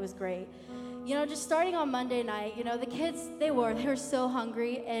God. It was great. You know, just starting on Monday night, you know, the kids, they were so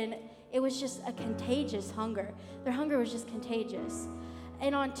hungry, and it was just a contagious hunger. Their hunger was just contagious.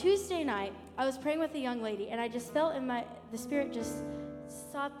 And on Tuesday night, I was praying with a young lady, and I just felt the Spirit just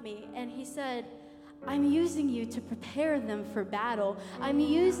stopped me, and he said, I'm using you to prepare them for battle. I'm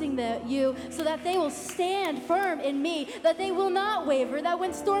using you so that they will stand firm in me, that they will not waver, that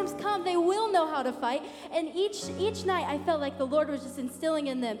when storms come, they will know how to fight. And each night, I felt like the Lord was just instilling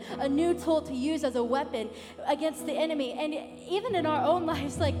in them a new tool to use as a weapon against the enemy. And even in our own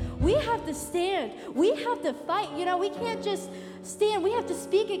lives, like, we have to stand. We have to fight. You know, we can't just stand. We have to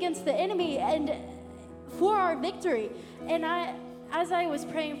speak against the enemy and for our victory. And as I was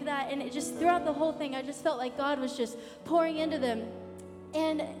praying for that, and it just throughout the whole thing, I just felt like God was just pouring into them.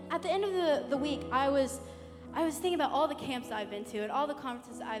 And at the end of the week, I was thinking about all the camps I've been to and all the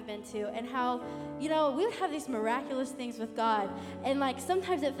conferences I've been to, and how, you know, we would have these miraculous things with God, and like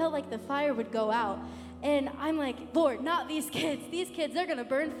sometimes it felt like the fire would go out. And I'm like, Lord, not these kids. These kids, they're going to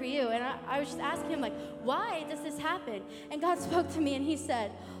burn for you. And I was just asking him, like, why does this happen? And God spoke to me, and he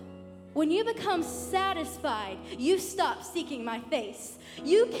said, when you become satisfied, you stop seeking my face.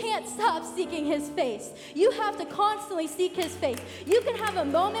 You can't stop seeking his face. You have to constantly seek his face. You can have a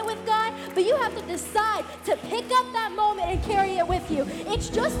moment with God, but you have to decide to pick up that moment and carry it with you. It's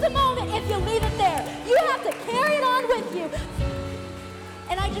just a moment if you leave it there. You have to carry it on with you.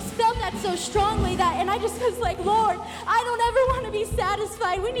 And I just felt that so strongly, and I just was like, Lord, I don't ever want to be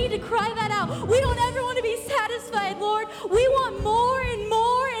satisfied. We need to cry that out. We don't ever want to be satisfied, Lord. We want more and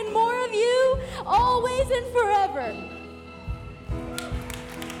more and more of you, always and forever.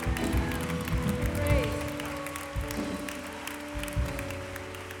 Great.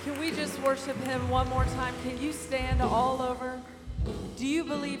 Can we just worship him one more time? Can you stand all over? Do you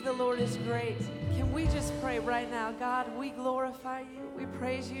believe the Lord is great? Can we just pray right now? God, we glorify you. We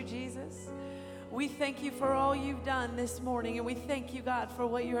praise you, Jesus. We thank you for all you've done this morning, and we thank you, God, for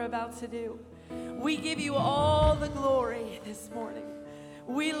what you're about to do. We give you all the glory this morning.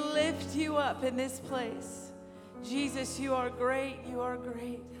 We lift you up in this place. Jesus, you are great. You are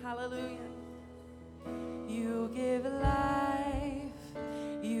great. Hallelujah. You give life.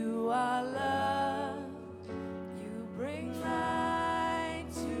 You are love. You bring light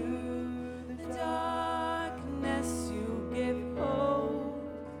to the darkness. You give hope.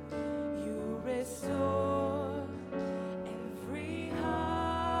 You restore every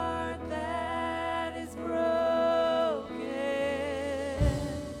heart that is broken.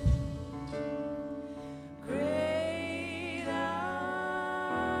 Great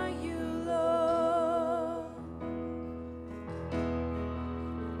are you, Lord.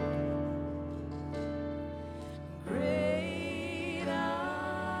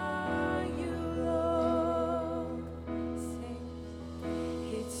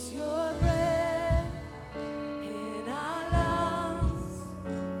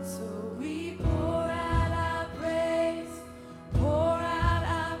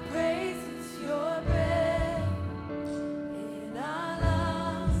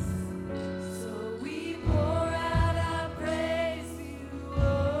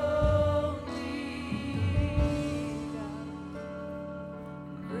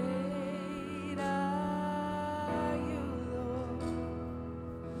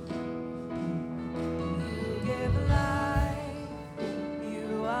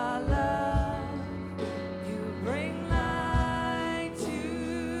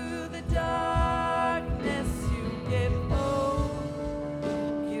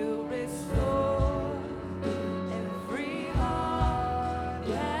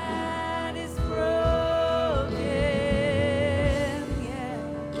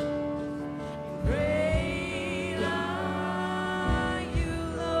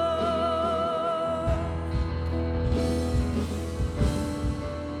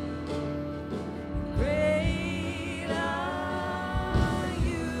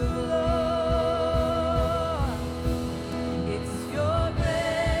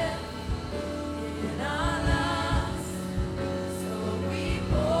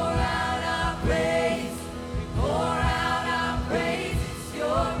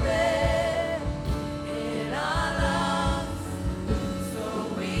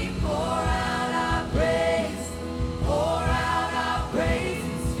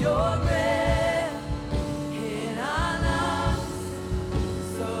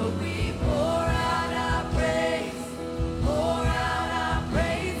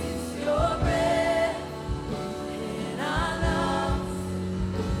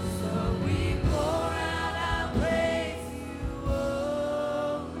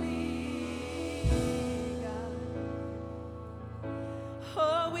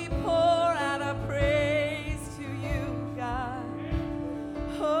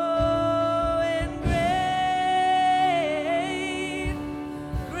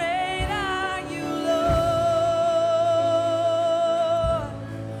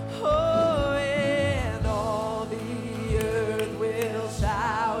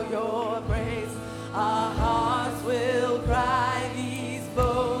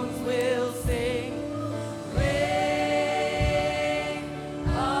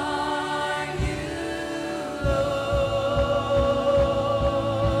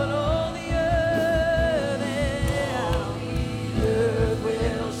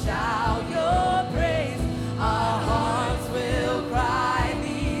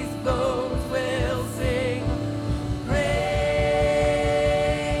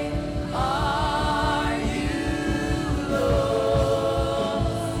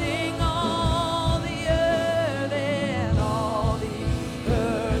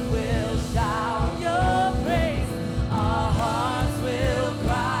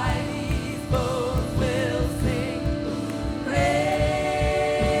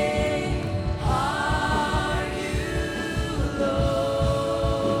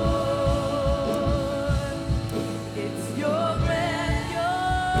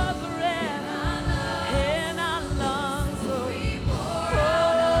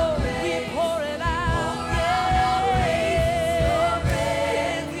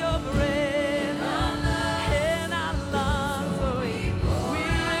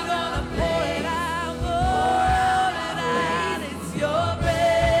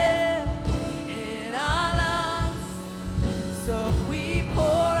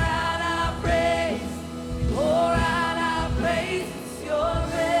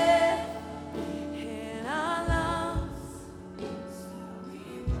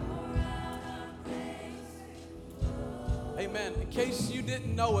 Amen. In case you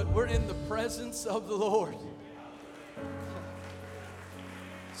didn't know it, we're in the presence of the Lord.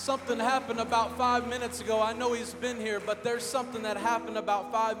 Something happened about 5 minutes ago. I know he's been here, but there's something that happened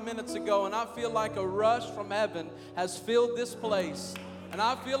about 5 minutes ago, and I feel like a rush from heaven has filled this place. And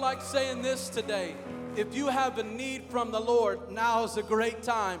I feel like saying this today. If you have a need from the Lord, now is a great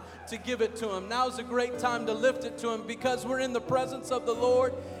time to give it to him. Now is a great time to lift it to him, because we're in the presence of the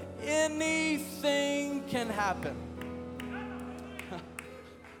Lord. Anything can happen.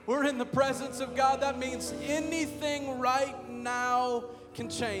 We're in the presence of God. That means anything right now can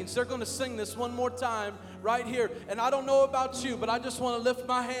change. They're going to sing this one more time right here. And I don't know about you, but I just want to lift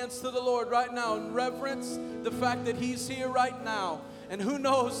my hands to the Lord right now and reverence the fact that he's here right now. And who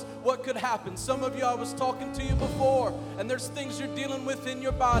knows what could happen. Some of you, I was talking to you before, and there's things you're dealing with in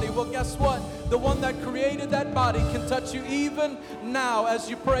your body. Well, guess what? The one that created that body can touch you even now as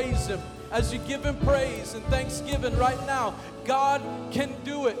you praise him, as you give him praise and thanksgiving right now. God can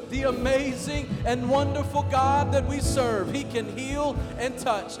do it. The amazing and wonderful God that we serve. He can heal and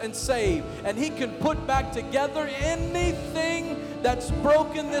touch and save. And he can put back together anything that's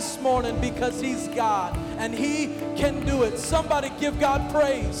broken this morning, because he's God. And he can do it. Somebody give God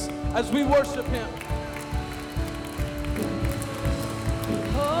praise as we worship him.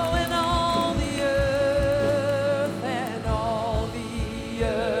 Oh, and all the earth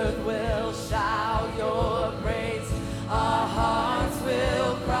will shout your praise. Our hearts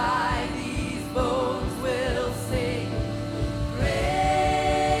will cry, these bones will sing.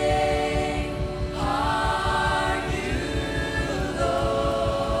 Great are you,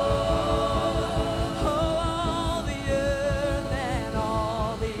 Lord. Oh, all the earth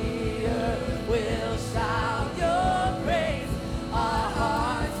will shout your praise. Our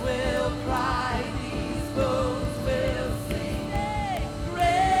hearts will cry, these bones will sing.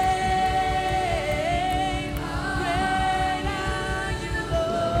 Great are you,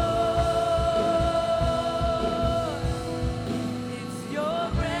 Lord. It's your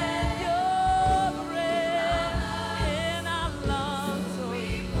breath in our lungs. So we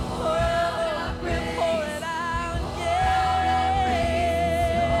pour it out, yeah.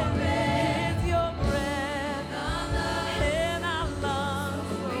 It's your breath in our lungs.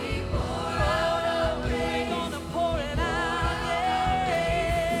 So we're gonna pour it out, yeah.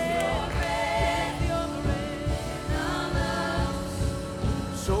 It's your breath in our lungs.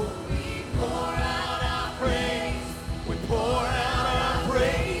 So we pour out our praise. We pour out our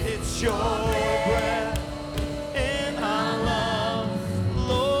praise. It's your breath in our lungs.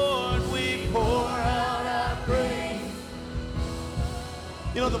 Lord, we pour out our praise.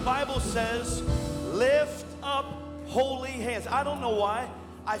 You know, the Bible says, lift up holy hands. I don't know why.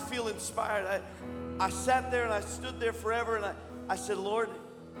 I feel inspired. I sat there and I stood there forever, and I said, Lord,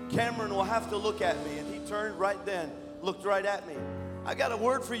 Cameron will have to look at me. And he turned right then, looked right at me. I got a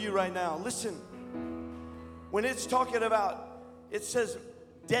word for you right now. Listen, when it's talking about, it says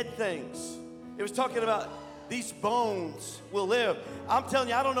dead things. It was talking about these bones will live. I'm telling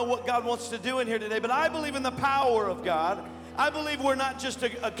you, I don't know what God wants to do in here today, but I believe in the power of God. I believe we're not just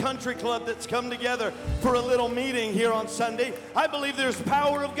a country club that's come together for a little meeting here on Sunday. I believe there's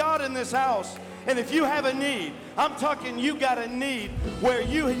power of God in this house. And if you have a need, I'm talking you got a need where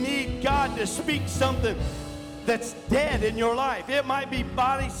you need God to speak something that's dead in your life. It might be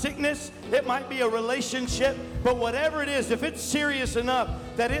body sickness, it might be a relationship, but whatever it is, if it's serious enough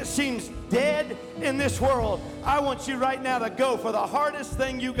that it seems dead in this world, I want you right now to go for the hardest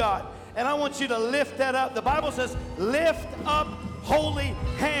thing you got. And I want you to lift that up. The Bible says, lift up holy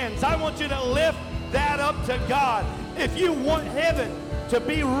hands. I want you to lift that up to God. If you want heaven to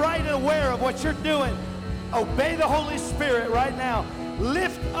be right aware of what you're doing, obey the Holy Spirit right now.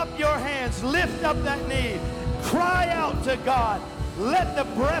 Lift up your hands. Lift up that need. Cry out to God. Let the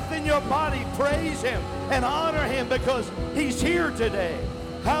breath in your body praise him and honor him, because he's here today.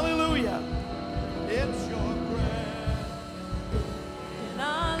 Hallelujah. It's your breath in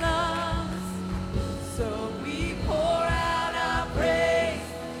our lungs. So we pour out our praise.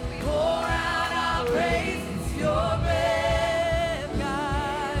 We pour out our praise. It's your breath,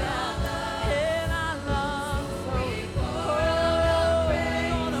 God, in our lungs. So we pour out our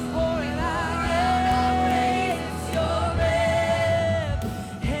praise. We're gonna pour it out, yeah. It's your breath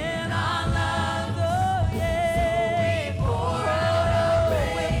in our lungs, oh yeah. So we pour out our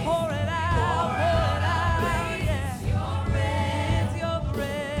praise. We pour it out, pour it out.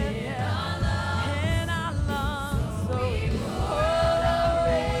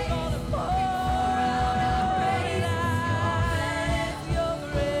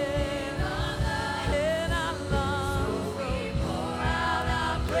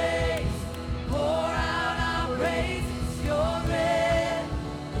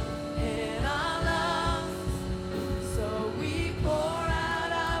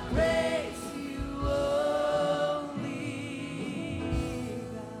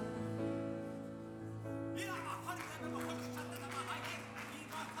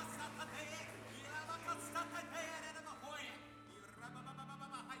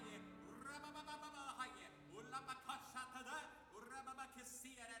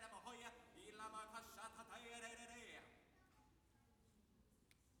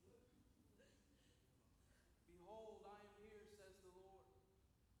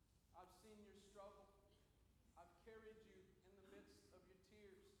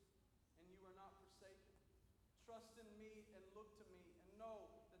 look to me and know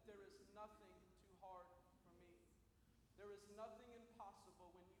that there is nothing too hard for me. There is nothing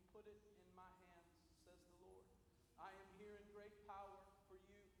impossible when you put it in my hands, says the Lord. I am here in great power for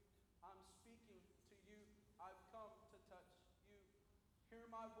you. I'm speaking to you. I've come to touch you. Hear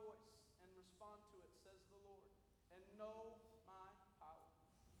my voice and respond to it, says the Lord, and know my power.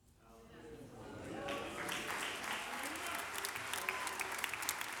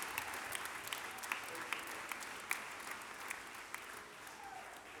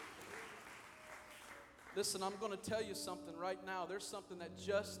 Listen, I'm going to tell you something right now. There's something that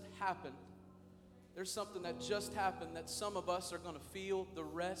just happened. There's something that just happened that some of us are going to feel the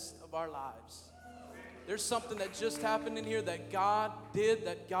rest of our lives. There's something that just happened in here that God did,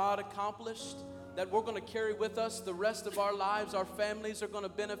 that God accomplished, that we're going to carry with us the rest of our lives. Our families are going to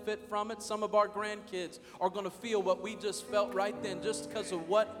benefit from it. Some of our grandkids are going to feel what we just felt right then just because of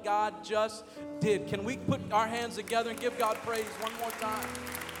what God just did. Can we put our hands together and give God praise one more time?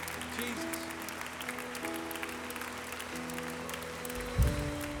 Jesus.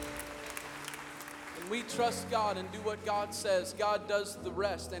 We trust God and do what God says. God does the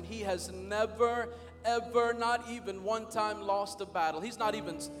rest, and He has never, ever, not even one time lost a battle. He's not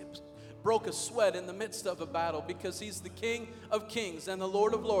even broke a sweat in the midst of a battle because He's the King of Kings and the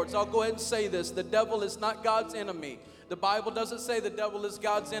Lord of Lords. I'll go ahead and say this. The devil is not God's enemy. The Bible doesn't say the devil is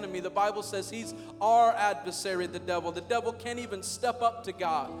God's enemy. The Bible says he's our adversary, the devil. The devil can't even step up to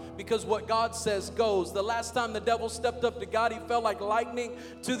God because what God says goes. The last time the devil stepped up to God, he fell like lightning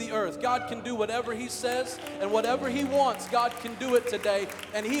to the earth. God can do whatever He says, and whatever He wants, God can do it today.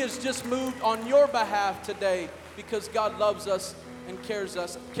 And He has just moved on your behalf today because God loves us and cares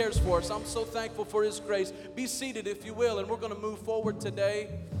for us. I'm so thankful for His grace. Be seated if you will, and we're going to move forward today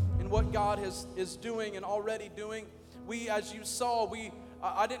in what God is doing and already doing. We, as you saw,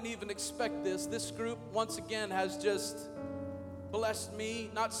 I didn't even expect this. This group, once again, has just blessed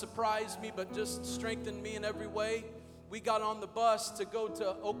me, not surprised me, but just strengthened me in every way. We got on the bus to go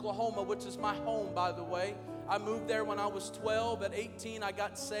to Oklahoma, which is my home, by the way. I moved there when I was 12. At 18, I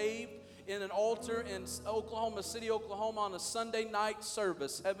got saved in an altar in Oklahoma City, Oklahoma, on a Sunday night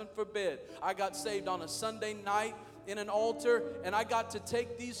service. Heaven forbid. I got saved on a Sunday night in an altar, and I got to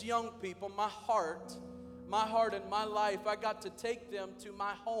take these young people, my heart and my life, I got to take them to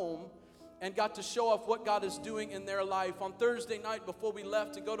my home and got to show off what God is doing in their life. On Thursday night, before we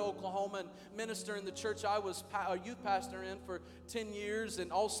left to go to Oklahoma and minister in the church I was a youth pastor in for 10 years,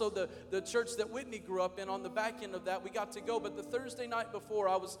 and also the church that Whitney grew up in, on the back end of that, we got to go. But the Thursday night before,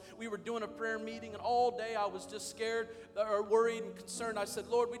 we were doing a prayer meeting, and all day I was just scared or worried and concerned. I said,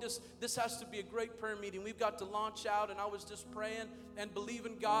 Lord, this has to be a great prayer meeting. We've got to launch out, and I was just praying and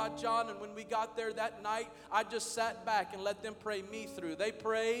believing God, John. And when we got there that night, I just sat back and let them pray me through. They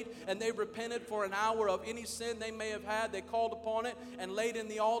prayed, and they repented for an hour of any sin they may have had. They called upon it and laid in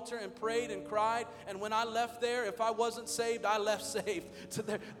the altar and prayed and cried. And when I left there, if I wasn't saved, I left saved. So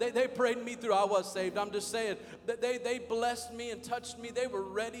they prayed me through. I was saved. I'm just saying that they blessed me and touched me. They were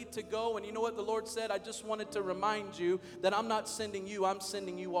ready to go. And you know what the Lord said? I just wanted to remind you that I'm not sending you, I'm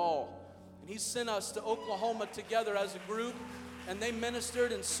sending you all. And He sent us to Oklahoma together as a group. And they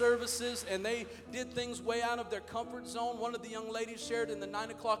ministered in services, and they did things way out of their comfort zone. One of the young ladies shared in the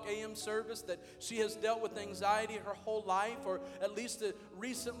 9 o'clock a.m. service that she has dealt with anxiety her whole life, or at least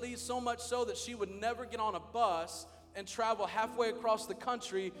recently, so much so that she would never get on a bus and travel halfway across the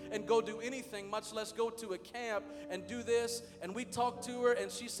country and go do anything, much less go to a camp and do this. And we talked to her,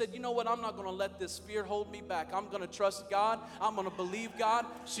 and she said, you know what, I'm not going to let this fear hold me back. I'm going to trust God. I'm going to believe God.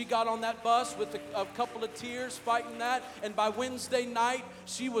 She got on that bus with a couple of tears fighting that, and by Wednesday night,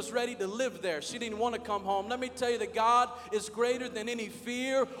 she was ready to live there. She didn't want to come home. Let me tell you that God is greater than any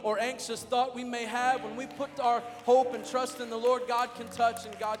fear or anxious thought we may have. When we put our hope and trust in the Lord, God can touch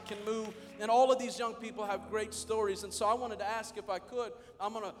and God can move. And all of these young people have great stories. And so I wanted to ask if I could,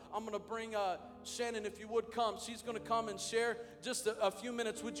 I'm gonna bring Shannon, if you would come. She's gonna come and share just a few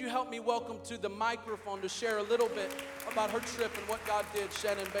minutes. Would you help me welcome to the microphone to share a little bit about her trip and what God did,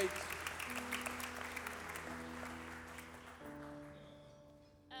 Shannon Bates.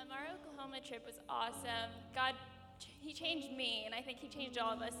 Our Oklahoma trip was awesome. God, He changed me, and I think He changed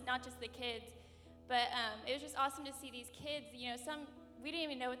all of us, not just the kids. But it was just awesome to see these kids, we didn't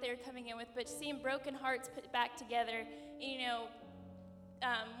even know what they were coming in with, but seeing broken hearts put back together.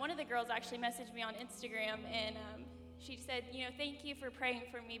 One of the girls actually messaged me on Instagram, and she said, thank you for praying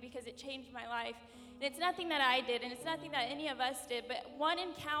for me because it changed my life. And it's nothing that I did, and it's nothing that any of us did, but one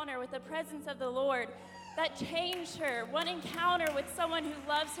encounter with the presence of the Lord that changed her. One encounter with someone who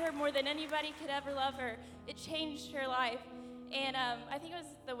loves her more than anybody could ever love her. It changed her life. And I think it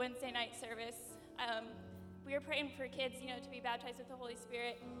was the Wednesday night service. we were praying for kids, to be baptized with the Holy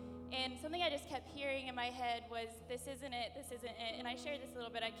Spirit. And something I just kept hearing in my head was, this isn't it, this isn't it. And I shared this a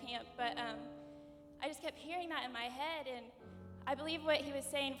little bit at camp, but I just kept hearing that in my head. And I believe what he was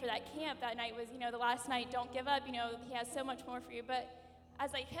saying for that camp that night was, the last night, don't give up. He has so much more for you. But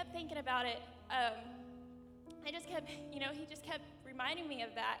as I kept thinking about it, I just kept, he just kept reminding me of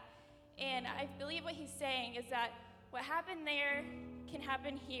that. And I believe what he's saying is that what happened there can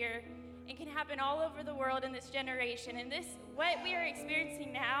happen here and can happen all over the world in this generation. And what we are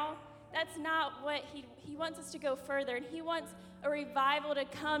experiencing now, that's not what he wants us to go further. And he wants a revival to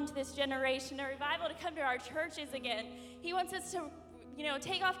come to this generation, a revival to come to our churches again. He wants us to,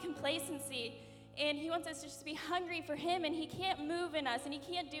 take off complacency. And he wants us to just be hungry for him, and he can't move in us, and he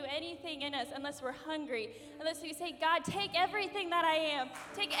can't do anything in us unless we're hungry. Unless we say, God, take everything that I am.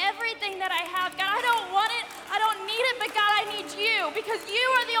 Take everything that I have. God, I don't want it. I don't need it, but God, I need you, because you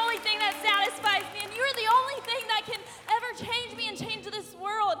are the only thing that satisfies me, and you are the only thing that can ever change me and change this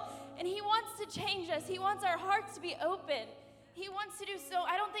world. And he wants to change us. He wants our hearts to be open. He wants to do so.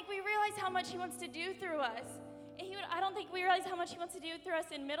 I don't think we realize how much he wants to do through us. I don't think we realize how much he wants to do through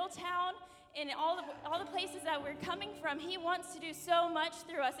us in Middletown, and all the places that we're coming from. He wants to do so much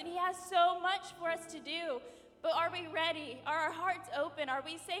through us, and he has so much for us to do. But are we ready? Are our hearts open? Are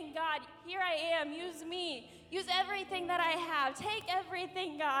we saying, God, here I am, use me. Use everything that I have. Take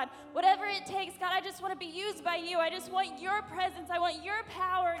everything, God. Whatever it takes, God, I just want to be used by you. I just want your presence. I want your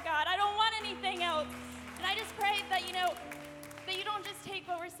power, God. I don't want anything else. And I just pray that, that you don't just take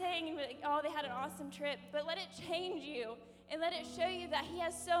what we're saying and be like, oh, they had an awesome trip, but let it change you. And let it show you that he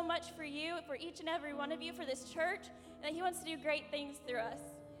has so much for you, for each and every one of you, for this church, and that he wants to do great things through us.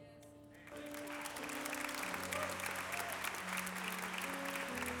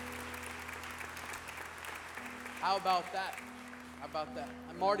 How about that? How about that?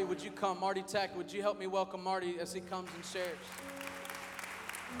 And Marty, would you come? Marty Tech, would you help me welcome Marty as he comes and shares?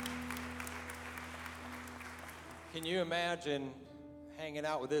 Can you imagine hanging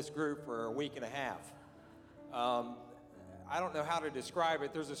out with this group for a week and a half? I don't know how to describe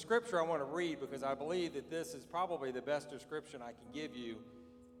it. There's a scripture I want to read because I believe that this is probably the best description I can give you.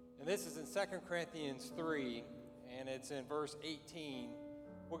 And this is in 2 Corinthians 3, and it's in verse 18.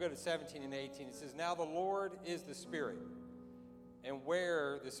 We'll go to 17 and 18. It says, now the Lord is the Spirit, and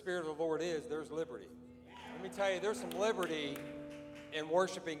where the Spirit of the Lord is, there's liberty. Let me tell you, there's some liberty in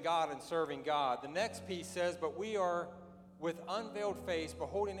worshiping God and serving God. The next piece says, but we are with unveiled face,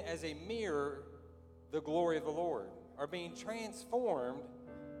 beholding as a mirror the glory of the Lord, are being transformed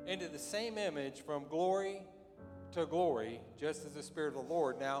into the same image from glory to glory, just as the Spirit of the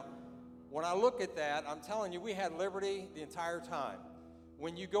Lord. Now, when I look at that, I'm telling you, we had liberty the entire time.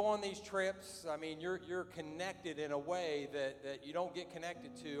 When you go on these trips, I mean, you're connected in a way that you don't get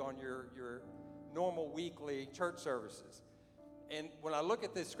connected to on your normal weekly church services. And when I look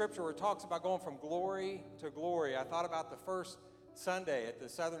at this scripture where it talks about going from glory to glory, I thought about the first Sunday at the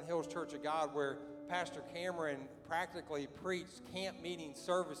Southern Hills Church of God, where Pastor Cameron practically preached camp meeting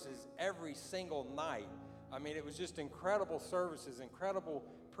services every single night. I mean, it was just incredible services, incredible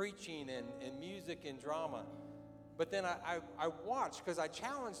preaching and music and drama. But then I watched, because I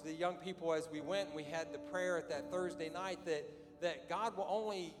challenged the young people as we went, and we had the prayer at that Thursday night that God will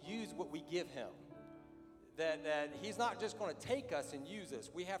only use what we give him. That he's not just going to take us and use us.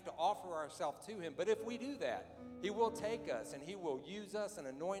 We have to offer ourselves to him. But if we do that, he will take us and he will use us and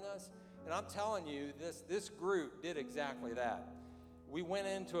anoint us. And I'm telling you, this group did exactly that. We went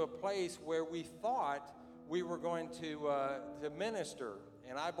into a place where we thought we were going to minister.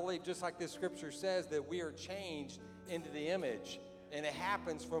 And I believe, just like this scripture says, that we are changed into the image. And it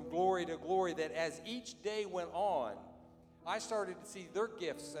happens from glory to glory, that as each day went on, I started to see their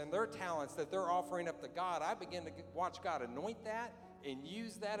gifts and their talents that they're offering up to God. I began to watch God anoint that and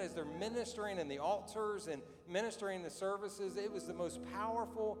use that as they're ministering in the altars and ministering in the services. It was the most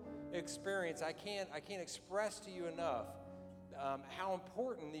powerful experience. I can't express to you enough how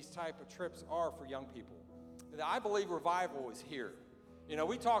important these type of trips are for young people. I believe revival is here. You know,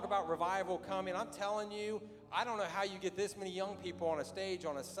 we talk about revival coming. I'm telling you, I don't know how you get this many young people on a stage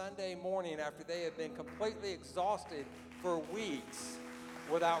on a Sunday morning after they have been completely exhausted for weeks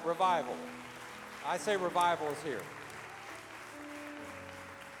without revival. I say revival is here.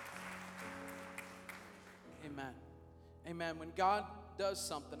 Amen. Amen. When God does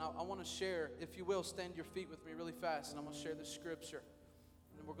something, I want to share, if you will, stand your feet with me really fast, and I'm going to share the scripture.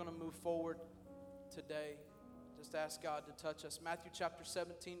 And we're going to move forward today. Just ask God to touch us. Matthew chapter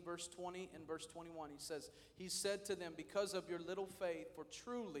 17, verse 20 and verse 21. He says, he said to them, because of your little faith, for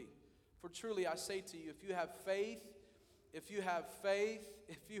truly I say to you, if you have faith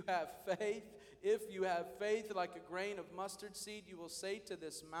if you have faith like a grain of mustard seed, you will say to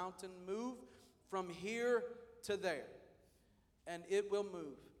this mountain, move from here to there, and it will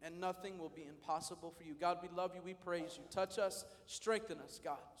move, and nothing will be impossible for you. God, we love you. We praise you. Touch us, strengthen us,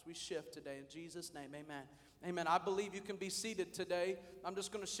 God, as we shift today. In Jesus' name, amen. Amen. I believe you can be seated today. I'm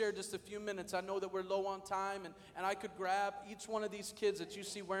just going to share just a few minutes. I know that we're low on time, and I could grab each one of these kids that you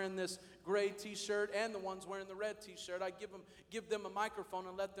see wearing this gray t-shirt and the ones wearing the red t-shirt. I give them a microphone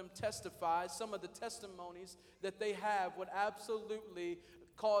and let them testify. Some of the testimonies that they have would absolutely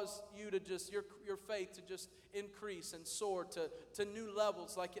cause you to just, your faith to just increase and soar to new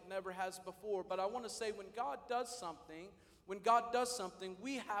levels like it never has before. But I want to say, when God does something,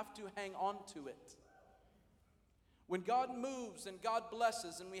 we have to hang on to it. When God moves and God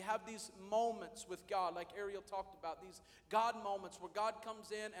blesses, and we have these moments with God, like Ariel talked about, these God moments where God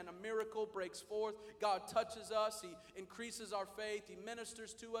comes in and a miracle breaks forth. God touches us. He increases our faith. He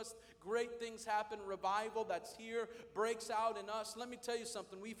ministers to us. Great things happen. Revival that's here breaks out in us. Let me tell you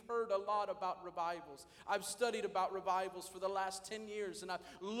something. We've heard a lot about revivals. I've studied about revivals for the last 10 years, and I've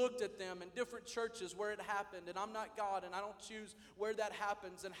looked at them in different churches where it happened. And I'm not God, and I don't choose where that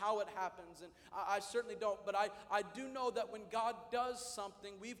happens and how it happens. And I certainly don't. But I do know that when God does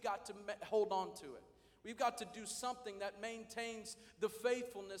something, we've got to hold on to it. We've got to do something that maintains the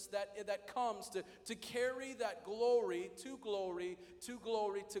faithfulness that comes to carry that glory to glory to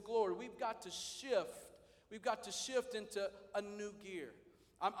glory to glory. We've got to shift. We've got to shift into a new gear.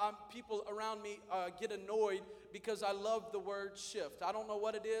 People around me get annoyed because I love the word shift. I don't know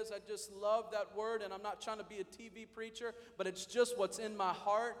what it is. I just love that word, and I'm not trying to be a TV preacher, but it's just what's in my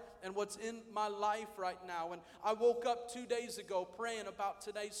heart and what's in my life right now. And I woke up 2 days ago praying about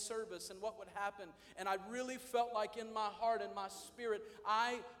today's service and what would happen, and I really felt like in my heart and my spirit,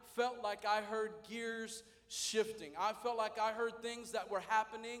 I felt like I heard gears shifting. I felt like I heard things that were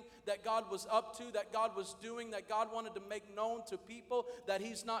happening, that God was up to, that God was doing, that God wanted to make known to people, that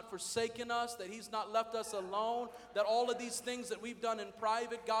He's not forsaken us, that He's not left us alone, that all of these things that we've done in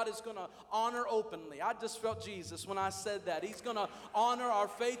private, God is going to honor openly. I just felt Jesus when I said that. He's going to honor our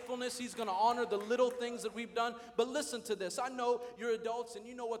faithfulness. He's going to honor the little things that we've done. But listen to this. I know you're adults and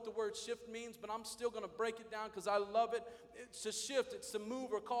you know what the word shift means, but I'm still going to break it down because I love it. It's to shift. It's to move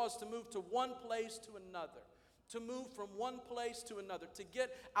or cause to move to one place to another. To move from one place to another, to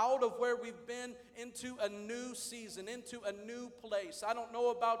get out of where we've been into a new season, into a new place. I don't know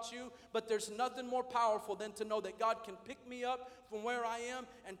about you, but there's nothing more powerful than to know that God can pick me up from where I am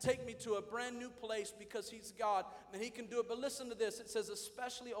and take me to a brand new place because He's God and He can do it. But listen to this. It says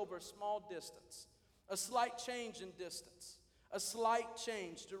especially over a small distance, a slight change in distance, a slight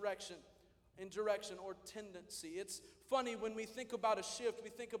change in direction or tendency. It's funny when we think about a shift, we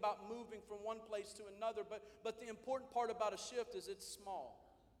think about moving from one place to another, but the important part about a shift is it's small.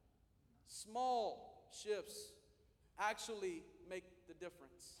 Small shifts actually make the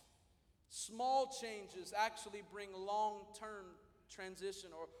difference. Small changes actually bring long-term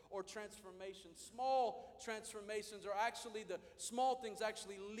transition or transformation. Small transformations are actually, the small things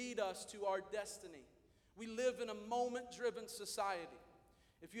actually lead us to our destiny. We live in a moment-driven society.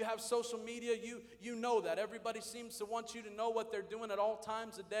 If you have social media, you know that. Everybody seems to want you to know what they're doing at all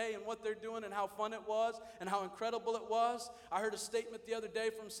times of day and what they're doing and how fun it was and how incredible it was. I heard a statement the other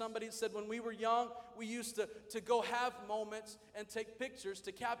day from somebody that said when we were young, we used to go have moments and take pictures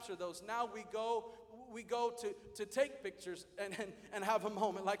to capture those. Now we go to take pictures and have a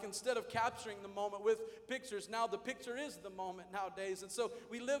moment. Like instead of capturing the moment with pictures, now the picture is the moment nowadays. And so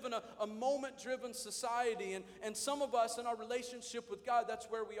we live in a moment-driven society. And some of us in our relationship with God, that's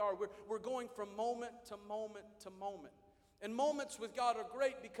where we are. We're going from moment to moment to moment. And moments with God are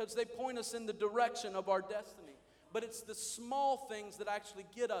great because they point us in the direction of our destiny. But it's the small things that actually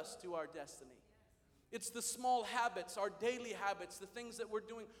get us to our destiny. It's the small habits, our daily habits, the things that we're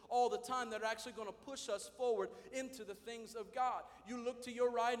doing all the time that are actually going to push us forward into the things of God. You look to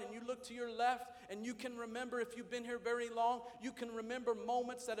your right and you look to your left, and you can remember, if you've been here very long, you can remember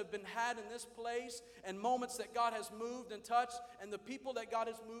moments that have been had in this place and moments that God has moved and touched and the people that God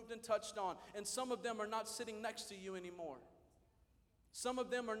has moved and touched on. And some of them are not sitting next to you anymore. Some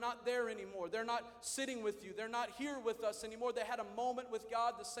of them are not there anymore. They're not sitting with you. They're not here with us anymore. They had a moment with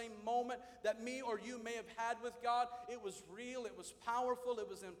God, the same moment that me or you may have had with God. It was real. It was powerful. It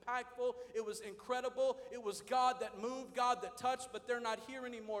was impactful. It was incredible. It was God that moved, God that touched, but they're not here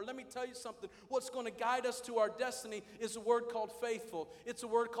anymore. Let me tell you something. What's going to guide us to our destiny is a word called faithful. It's a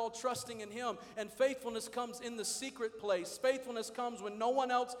word called trusting in Him. And faithfulness comes in the secret place. Faithfulness comes when no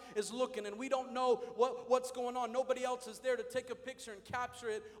one else is looking and we don't know what's going on. Nobody else is there to take a picture and and capture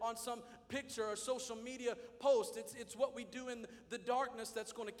it on some picture or social media post. It's what we do in the darkness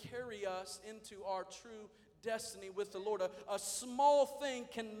that's going to carry us into our true destiny with the Lord. A small thing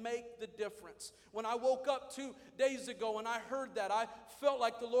can make the difference. When I woke up 2 days ago and I heard that, I felt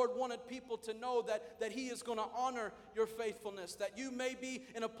like the Lord wanted people to know that He is going to honor your faithfulness. That you may be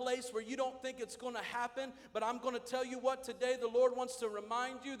in a place where you don't think it's going to happen, but I'm going to tell you what, today the Lord wants to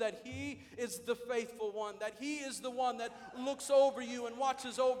remind you that He is the faithful one, that He is the one that looks over you and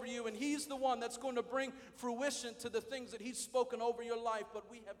watches over you, and He's the one that's going to bring fruition to the things that He's spoken over your life.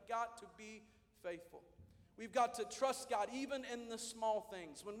 But we have got to be faithful. We've got to trust God even in the small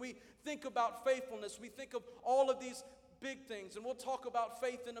things. When we think about faithfulness, we think of all of these big things. And we'll talk about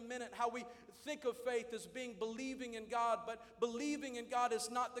faith in a minute, how we think of faith as being believing in God. But believing in God is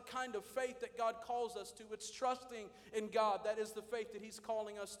not the kind of faith that God calls us to. It's trusting in God. That is the faith that He's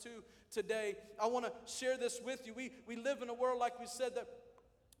calling us to today. I want to share this with you. We live in a world, like we said, that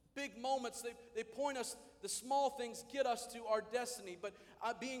big moments, they point us, the small things get us to our destiny. But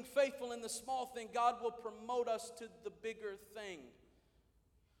being faithful in the small thing, God will promote us to the bigger thing.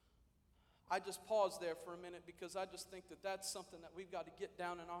 I just pause there for a minute because I just think that that's something that we've got to get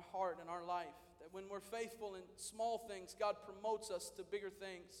down in our heart and our life. That when we're faithful in small things, God promotes us to bigger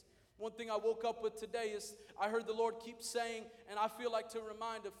things. One thing I woke up with today is I heard the Lord keep saying, and I feel like to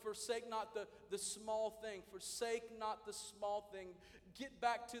remind of, forsake not the small thing. Forsake not the small thing. Get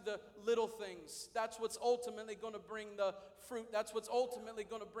back to the little things. That's what's ultimately going to bring the fruit. That's what's ultimately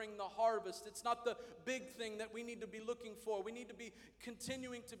going to bring the harvest. It's not the big thing that we need to be looking for. We need to be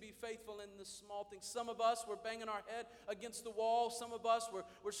continuing to be faithful in the small things. Some of us, we're banging our head against the wall. Some of us,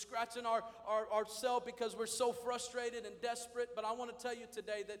 we're scratching ourselves because we're so frustrated and desperate. But I want to tell you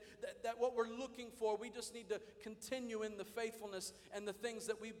today that what we're looking for, we just need to continue in the faithfulness and the things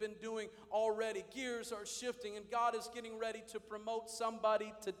that we've been doing already. Gears are shifting, and God is getting ready to promote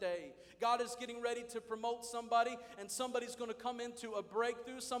somebody today. God is getting ready to promote somebody, and somebody's going to come into a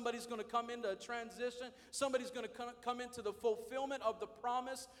breakthrough. Somebody's going to come into a transition. Somebody's going to come into the fulfillment of the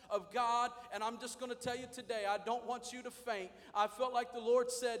promise of God. And I'm just going to tell you today, I don't want you to faint. I felt like the Lord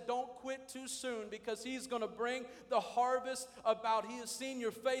said, don't quit too soon, because He's going to bring the harvest about. He has seen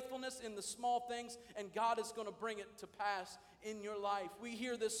your faithfulness in the small things, and God is going to bring it to pass in your life. We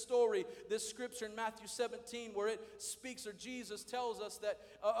hear this story, this scripture in Matthew 17, where it speaks, or Jesus tells us that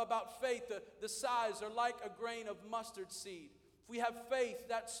about faith, the size are like a grain of mustard seed. If we have faith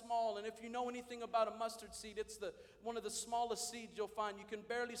that small, and if you know anything about a mustard seed, it's one of the smallest seeds you'll find. You can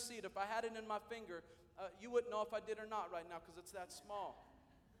barely see it. If I had it in my finger, you wouldn't know if I did or not right now, because it's that small.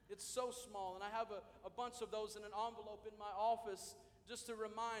 It's so small, and I have a bunch of those in an envelope in my office, just to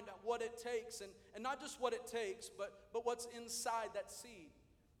remind what it takes, and not just what it takes, but what's inside that seed.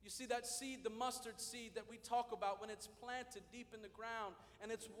 You see, that seed, the mustard seed that we talk about, when it's planted deep in the ground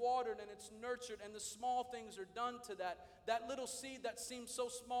and it's watered and it's nurtured and the small things are done to that little seed that seems so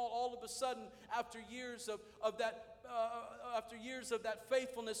small, all of a sudden, after years of that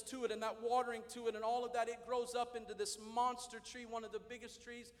faithfulness to it and that watering to it and all of that, it grows up into this monster tree, one of the biggest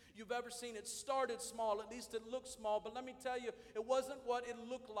trees you've ever seen. It started small, at least it looked small, but let me tell you, it wasn't what it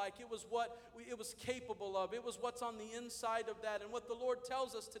looked like. It was what it was capable of. It was what's on the inside of that. And what the Lord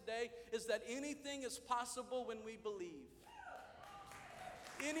tells us today is that anything is possible when we believe.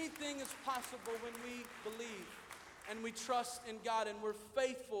 Anything is possible when we believe and we trust in God, and we're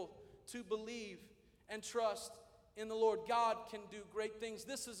faithful to believe and trust in the Lord. God can do great things.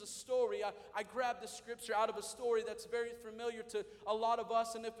 This is a story. I grabbed the scripture out of a story that's very familiar to a lot of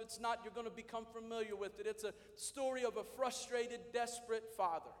us, and if it's not, you're going to become familiar with it. It's a story of a frustrated, desperate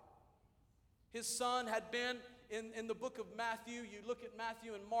father. His son had been in the book of Matthew. You look at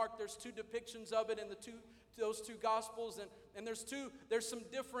Matthew and Mark, there's two depictions of it in those two gospels, and there's some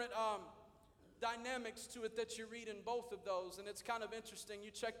different dynamics to it that you read in both of those, and it's kind of interesting.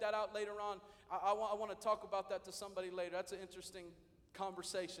 You check that out later on. I want to talk about that to somebody later. That's an interesting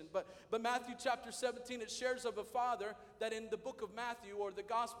conversation. But Matthew chapter 17, it shares of a father that in the book of Matthew, or the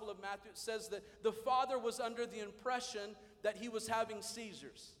Gospel of Matthew, it says that the father was under the impression that he was having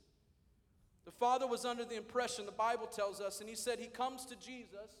seizures. The father was under the impression, the Bible tells us, and he said he comes to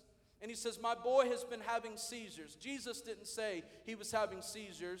Jesus and he says, my boy has been having seizures. Jesus didn't say he was having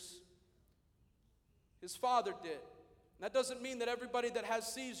seizures. His father did. And that doesn't mean that everybody that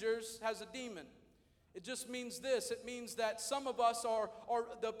has seizures has a demon. It just means this. It means that some of us are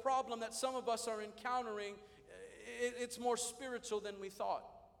the problem that some of us are encountering, it's more spiritual than we thought.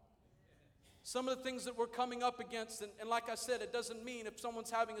 Some of the things that we're coming up against, and like I said, it doesn't mean if someone's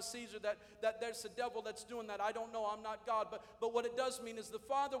having a seizure that there's a devil that's doing that. I don't know, I'm not God. But what it does mean is the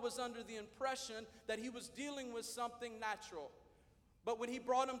father was under the impression that he was dealing with something natural. But when he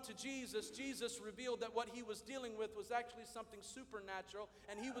brought him to Jesus, Jesus revealed that what he was dealing with was actually something supernatural,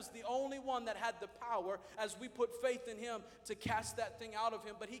 and he was the only one that had the power, as we put faith in him, to cast that thing out of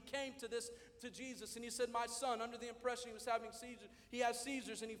him. But he came to Jesus, and he said, my son, under the impression he was having seizures, he has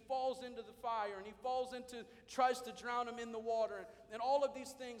seizures, and he falls into the fire, and he tries to drown him in the water, and all of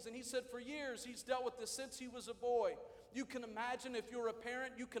these things. And he said for years he's dealt with this since he was a boy. You can imagine if you're a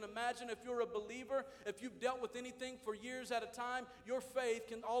parent, you can imagine if you're a believer, if you've dealt with anything for years at a time, your faith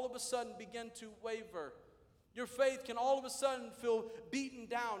can all of a sudden begin to waver. Your faith can all of a sudden feel beaten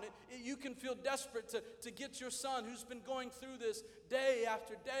down. You can feel desperate to get your son who's been going through this day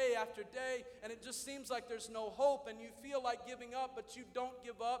after day after day, and it just seems like there's no hope, and you feel like giving up, but you don't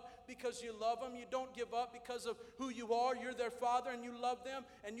give up because you love them. You don't give up because of who you are. You're their father, and you love them,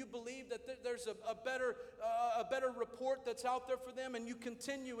 and you believe that there's a better report that's out there for them, and you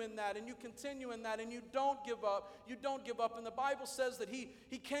continue in that, and you continue in that, and you don't give up. You don't give up. And the Bible says that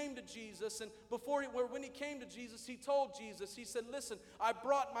he came to Jesus, and when he came to Jesus, he told Jesus, he said, listen, I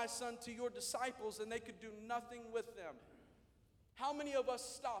brought my son to your disciples, and they could do nothing with them. How many of us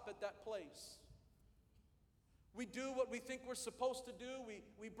stop at that place? We do what we think we're supposed to do.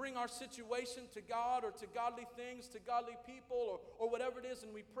 We bring our situation to God or to godly things, to godly people, or whatever it is,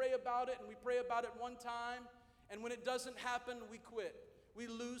 and we pray about it, and we pray about it one time, and when it doesn't happen, we quit. We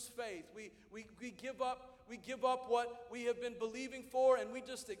lose faith. We give up. We give up what we have been believing for, and we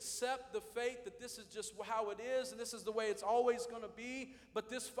just accept the fate that this is just how it is, and this is the way it's always going to be. But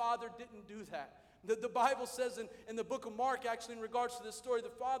this father didn't do that. The Bible says in the book of Mark, actually, in regards to this story, the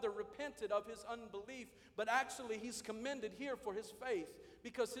father repented of his unbelief, but actually he's commended here for his faith,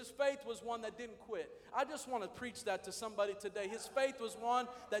 because his faith was one that didn't quit. I just want to preach that to somebody today. His faith was one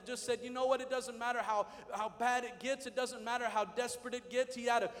that just said, you know what, it doesn't matter how bad it gets. It doesn't matter how desperate it gets. He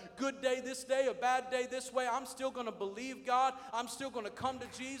had a good day this day, a bad day this way. I'm still going to believe God. I'm still going to come to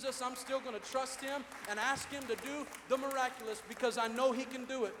Jesus. I'm still going to trust him and ask him to do the miraculous, because I know he can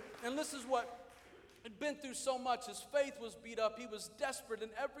do it. And this is what had been through so much. His faith was beat up. He was desperate in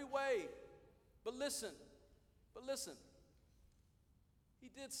every way. But listen, he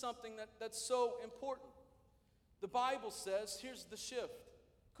did something that's so important. The Bible says, here's the shift.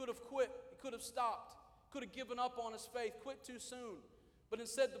 Could have quit. He could have stopped. Could have given up on his faith. Quit too soon. But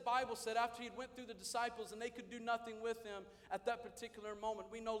instead, the Bible said after he went through the disciples and they could do nothing with him at that particular moment,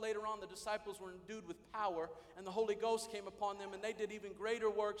 we know later on the disciples were endued with power, and the Holy Ghost came upon them, and they did even greater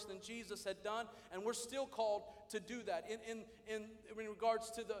works than Jesus had done, and we're still called to do that in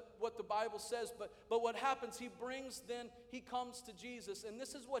regards to what the Bible says. But what happens, he comes to Jesus, and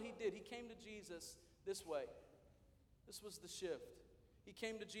this is what he did. He came to Jesus this way. This was the shift. He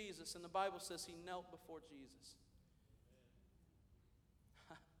came to Jesus, and the Bible says he knelt before Jesus.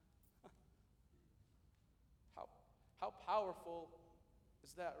 How powerful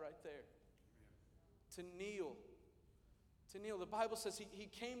is that right there? To kneel. The Bible says he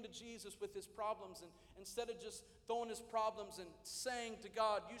came to Jesus with his problems, and instead of just throwing his problems and saying to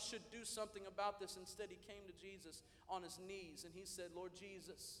God, you should do something about this, instead he came to Jesus on his knees, and he said, Lord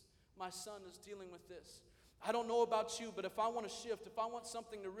Jesus, my son is dealing with this. I don't know about you, but if I want to shift, if I want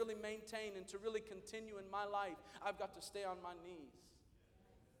something to really maintain and to really continue in my life, I've got to stay on my knees.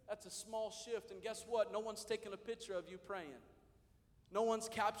 That's a small shift, and guess what? No one's taking a picture of you praying. No one's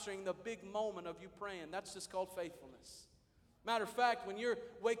capturing the big moment of you praying. That's just called faithfulness. Matter of fact, when you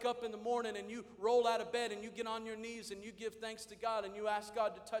wake up in the morning and you roll out of bed and you get on your knees and you give thanks to God and you ask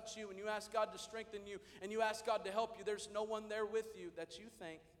God to touch you and you ask God to strengthen you and you ask God to help you, there's no one there with you that you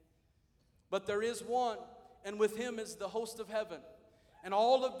think. But there is one, and with him is the host of heaven. And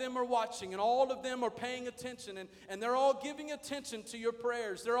all of them are watching, and all of them are paying attention, and they're all giving attention to your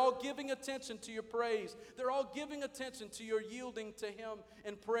prayers. They're all giving attention to your praise. They're all giving attention to your yielding to him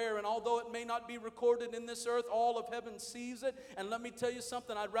in prayer. And although it may not be recorded in this earth, all of heaven sees it. And let me tell you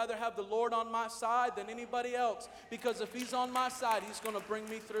something, I'd rather have the Lord on my side than anybody else, because if he's on my side, he's going to bring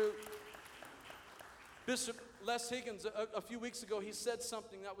me through. Bishop Les Higgins, a few weeks ago, he said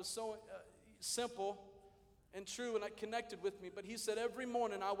something that was so simple and true, and it connected with me. But he said, every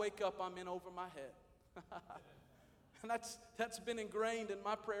morning I wake up, I'm in over my head. And that's been ingrained in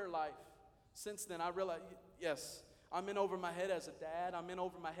my prayer life. Since then, I realized, yes, I'm in over my head as a dad. I'm in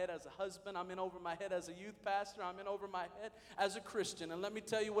over my head as a husband. I'm in over my head as a youth pastor. I'm in over my head as a Christian. And let me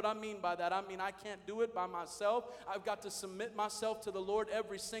tell you what I mean by that. I mean, I can't do it by myself. I've got to submit myself to the Lord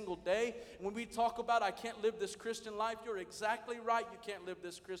every single day. When we talk about I can't live this Christian life, you're exactly right. You can't live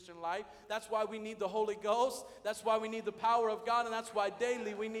this Christian life. That's why we need the Holy Ghost. That's why we need the power of God. And that's why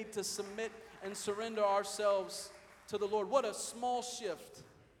daily we need to submit and surrender ourselves to the Lord. What a small shift.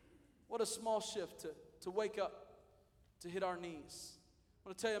 What a small shift to wake up to hit our knees. I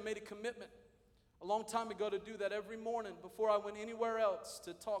want to tell you, I made a commitment a long time ago to do that every morning before I went anywhere else,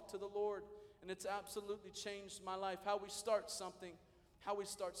 to talk to the Lord. And it's absolutely changed my life. How we start something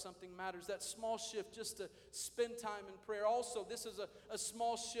matters. That small shift just to spend time in prayer. Also, this is a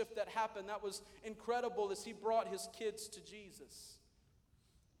small shift that happened that was incredible as he brought his kids to Jesus.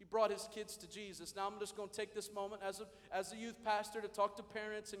 He brought his kids to Jesus. Now I'm just going to take this moment as a youth pastor to talk to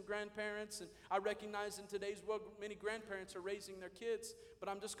parents and grandparents. And I recognize in today's world many grandparents are raising their kids. But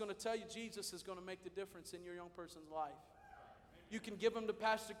I'm just going to tell you, Jesus is going to make the difference in your young person's life. You can give them to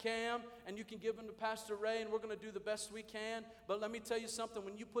Pastor Cam and you can give them to Pastor Ray, and we're going to do the best we can. But let me tell you something,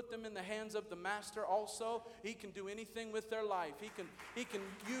 when you put them in the hands of the Master also, he can do anything with their life. He can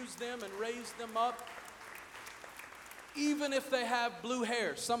use them and raise them up. Even if they have blue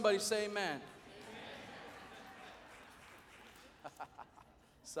hair. Somebody say amen.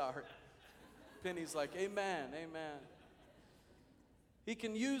 Sorry. Penny's like, amen, amen. He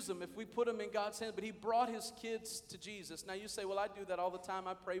can use them if we put them in God's hands, but he brought his kids to Jesus. Now you say, well, I do that all the time.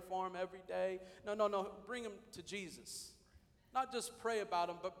 I pray for them every day. No. Bring them to Jesus. Not just pray about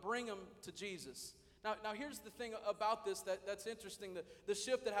them, but bring them to Jesus. Now here's the thing about this that's interesting. The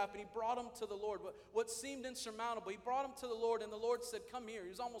shift that happened, he brought them to the Lord. What seemed insurmountable, he brought them to the Lord, and the Lord said, come here. He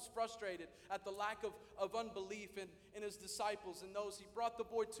was almost frustrated at the lack of unbelief in his disciples and those. He brought the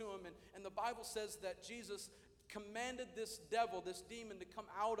boy to him, and the Bible says that Jesus commanded this devil, this demon, to come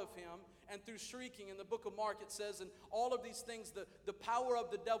out of him. And through shrieking, in the book of Mark, it says, and all of these things, the power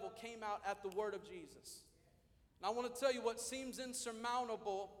of the devil came out at the word of Jesus. Now I want to tell you what seems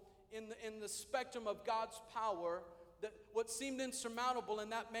insurmountable in the spectrum of God's power, that what seemed insurmountable in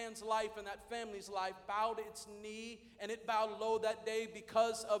that man's life and that family's life bowed its knee, and it bowed low that day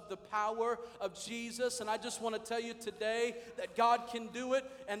because of the power of Jesus. And I just want to tell you today that God can do it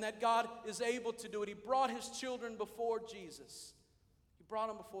and that God is able to do it. He brought his children before Jesus. He brought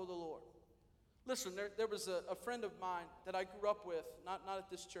them before the Lord. Listen, there was a friend of mine that I grew up with, not at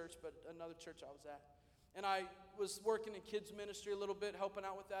this church, but another church I was at. And I was working in kids ministry a little bit, helping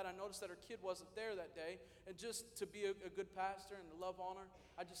out with that. I noticed that her kid wasn't there that day. And just to be a good pastor and to love on her,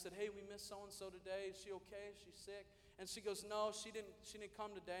 I just said, hey, we miss so-and-so today. Is she okay? Is she sick? And she goes, no, she didn't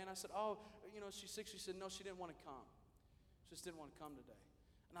come today. And I said, oh, she's sick. She said, no, she didn't want to come. She just didn't want to come today.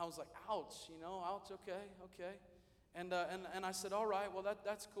 And I was like, ouch, ouch, okay. And I said, all right, well,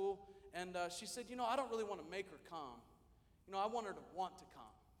 that's cool. And she said, I don't really want to make her come. I want her to want to come.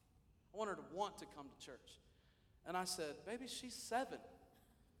 I want her to want to come to church. And I said, baby, she's 7.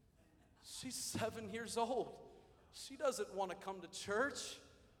 She's 7 years old. She doesn't want to come to church.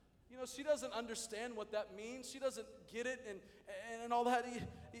 She doesn't understand what that means. She doesn't get it and all that.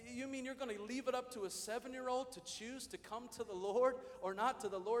 You mean you're going to leave it up to a 7-year-old to choose to come to the Lord or not to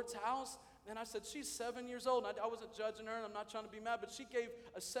the Lord's house? And I said, she's 7 years old. And I wasn't judging her, and I'm not trying to be mad, but she gave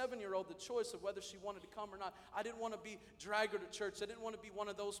a 7-year-old the choice of whether she wanted to come or not. I didn't want to drag her to church. I didn't want to be one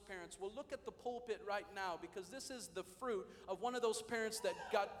of those parents. Well, look at the pulpit right now, because this is the fruit of one of those parents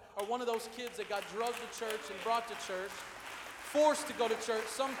one of those kids that got drugged to church and brought to church, forced to go to church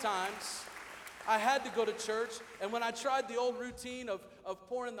sometimes. I had to go to church, and when I tried the old routine of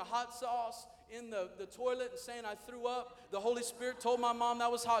pouring the hot sauce in the toilet and saying I threw up, the Holy Spirit told my mom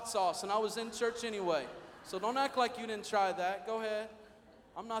that was hot sauce, and I was in church anyway. So don't act like you didn't try that. Go ahead.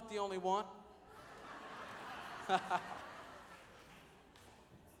 I'm not the only one.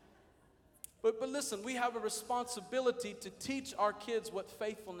 But listen, we have a responsibility to teach our kids what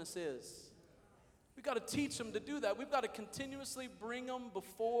faithfulness is. We've got to teach them to do that. We've got to continuously bring them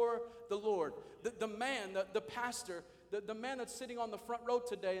before the Lord. The man, the pastor, the man that's sitting on the front row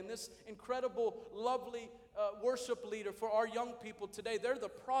today, and this incredible, lovely worship leader for our young people today, they're the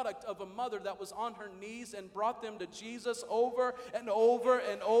product of a mother that was on her knees and brought them to Jesus over and over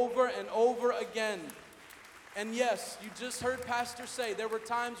and over and over again. And yes, you just heard Pastor say there were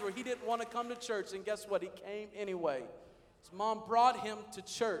times where he didn't want to come to church, and guess what? He came anyway. His mom brought him to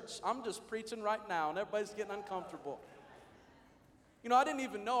church. I'm just preaching right now, and everybody's getting uncomfortable. I didn't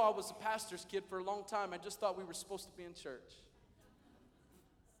even know I was a pastor's kid for a long time. I just thought we were supposed to be in church.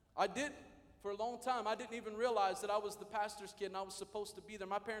 I didn't. For a long time, I didn't even realize that I was the pastor's kid and I was supposed to be there.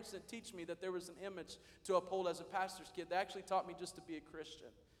 My parents didn't teach me that there was an image to uphold as a pastor's kid. They actually taught me just to be a Christian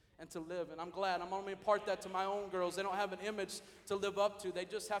and to live. And I'm glad. I'm going to impart that to my own girls. They don't have an image to live up to. They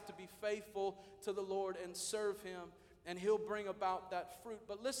just have to be faithful to the Lord and serve Him, and He'll bring about that fruit.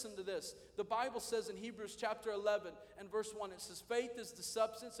 But listen to this. The Bible says in Hebrews chapter 11 and verse 1, it says, faith is the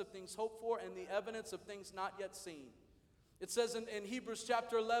substance of things hoped for and the evidence of things not yet seen. It says in Hebrews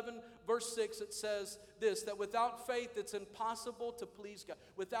chapter 11, verse 6, it says this, that without faith it's impossible to please God.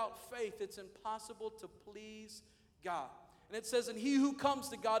 Without faith it's impossible to please God. And it says, and he who comes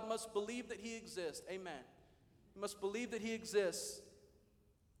to God must believe that he exists. Amen. He must believe that he exists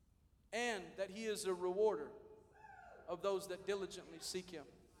and that he is a rewarder of those that diligently seek him.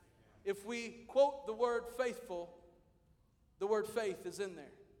 If we quote the word faithful, the word faith is in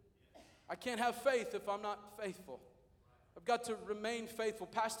there. I can't have faith if I'm not faithful. I've got to remain faithful.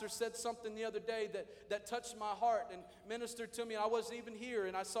 Pastor said something the other day that touched my heart and ministered to me. I wasn't even here,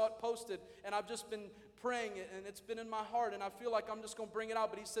 and I saw it posted, and I've just been praying it, and it's been in my heart, and I feel like I'm just going to bring it out.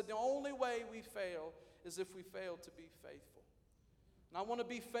 But he said the only way we fail is if we fail to be faithful. And I want to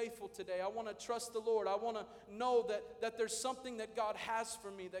be faithful today. I want to trust the Lord. I want to know that there's something that God has for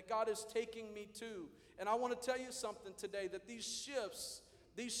me, that God is taking me to. And I want to tell you something today, that these shifts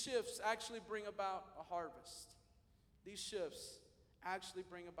actually bring about a harvest. These shifts actually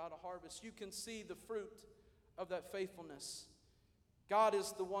bring about a harvest. You can see the fruit of that faithfulness. God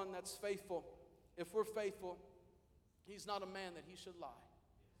is the one that's faithful. If we're faithful, he's not a man that he should lie.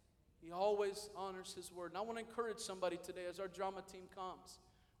 He always honors his word. And I want to encourage somebody today as our drama team comes.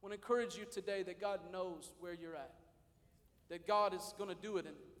 I want to encourage you today that God knows where you're at. That God is going to do it.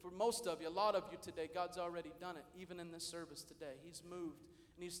 And for most of you, a lot of you today, God's already done it, even in this service today. He's moved,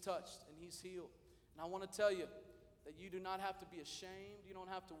 and he's touched, and he's healed. And I want to tell you that you do not have to be ashamed. You don't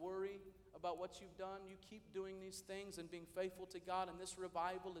have to worry about what you've done. You keep doing these things and being faithful to God, and this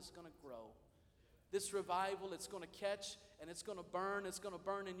revival is going to grow. This revival, it's going to catch and it's going to burn. It's going to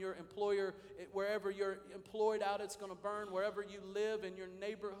burn in your employer, wherever you're employed out, it's going to burn. Wherever you live, in your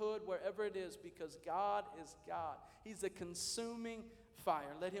neighborhood, wherever it is, because God is God. He's a consuming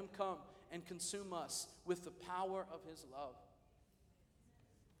fire. Let him come and consume us with the power of his love.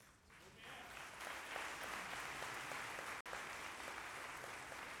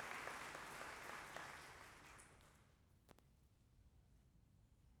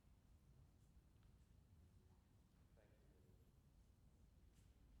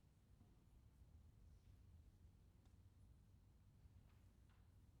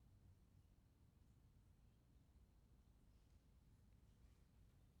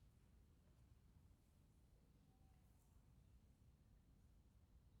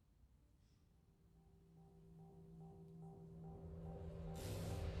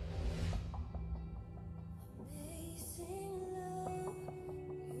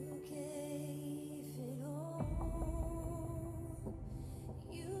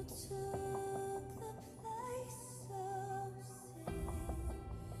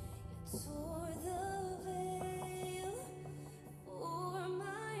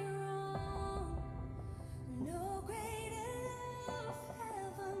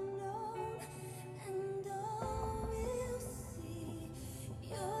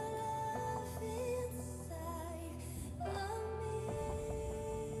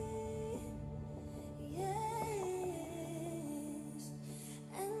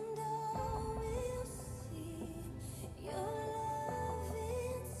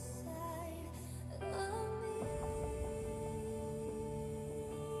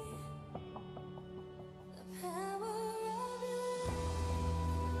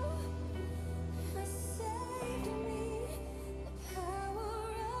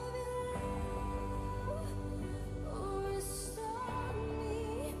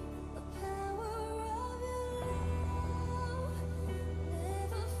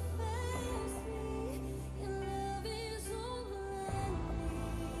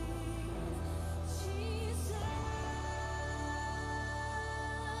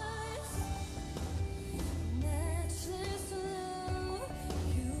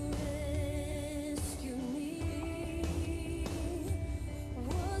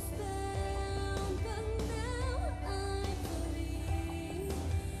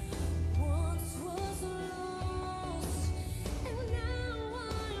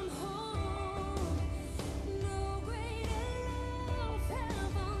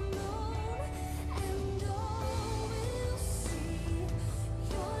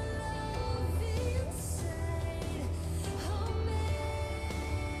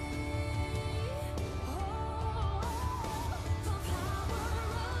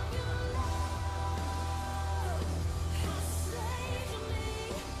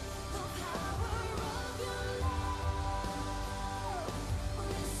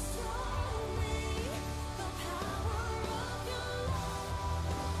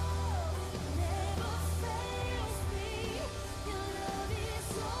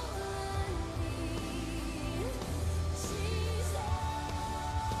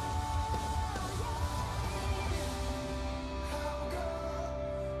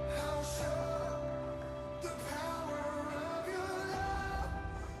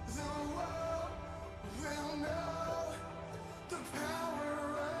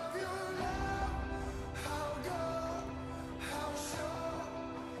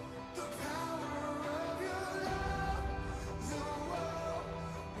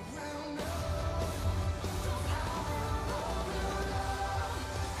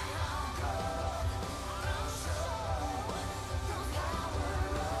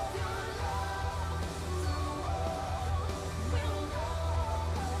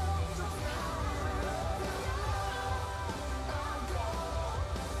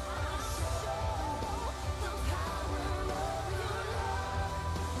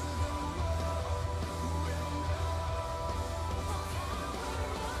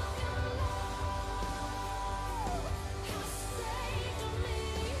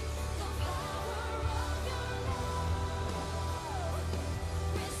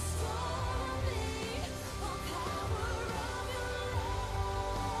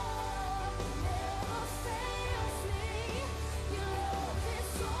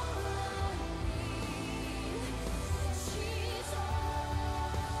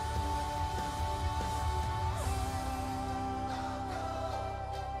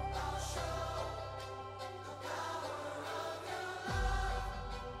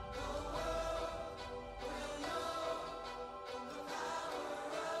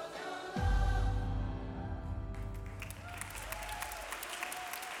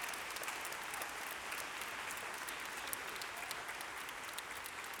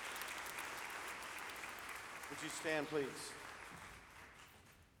 stand, please?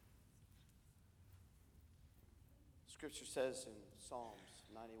 Scripture says in Psalms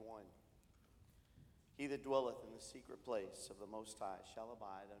 91, he that dwelleth in the secret place of the Most High shall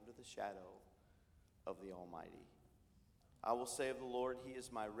abide under the shadow of the Almighty. I will say of the Lord, he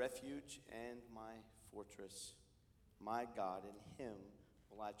is my refuge and my fortress, my God, in him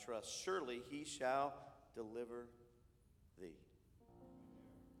will I trust. Surely he shall deliver thee.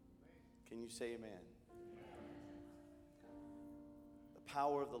 Can you say amen? The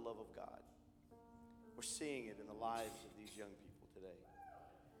power of the love of God. We're seeing it in the lives of these young people today.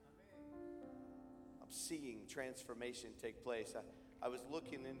 I'm seeing transformation take place. I was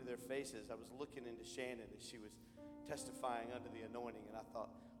looking into their faces. I was looking into Shannon as she was testifying under the anointing, and I thought,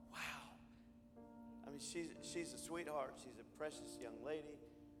 wow. I mean, she's a sweetheart. She's a precious young lady.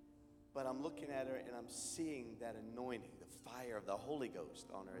 But I'm looking at her, and I'm seeing that anointing, the fire of the Holy Ghost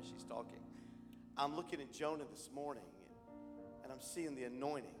on her as she's talking. I'm looking at Jonah this morning, and I'm seeing the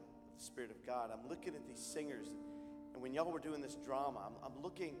anointing of the Spirit of God. I'm looking at these singers, and when y'all were doing this drama, I'm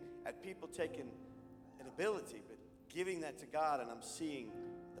looking at people taking an ability, but giving that to God, and I'm seeing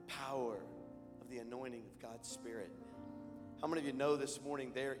the power of the anointing of God's Spirit. How many of you know this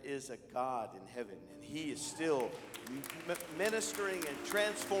morning there is a God in heaven, and he is still ministering and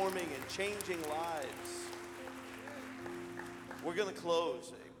transforming and changing lives? We're going to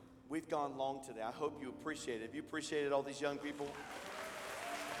close. We've gone long today. I hope you appreciate it. Have you appreciated all these young people?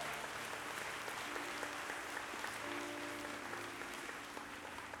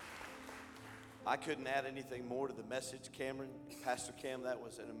 I couldn't add anything more to the message. Cameron, Pastor Cam, that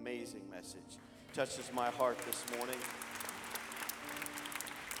was an amazing message. Touches my heart this morning.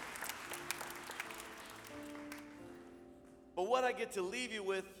 But what I get to leave you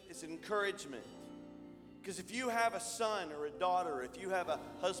with is encouragement. Because if you have a son or a daughter, if you have a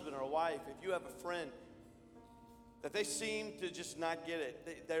husband or a wife, if you have a friend, that they seem to just not get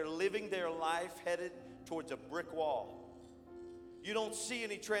it. They're living their life headed towards a brick wall. You don't see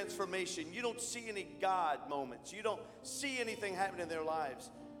any transformation. You don't see any God moments. You don't see anything happening in their lives.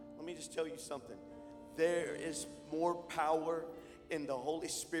 Let me just tell you something. There is more power in the Holy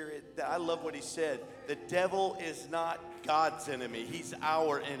Spirit. I love what he said. The devil is not God's enemy. He's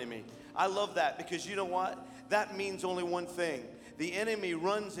our enemy. I love that because you know what? That means only one thing. The enemy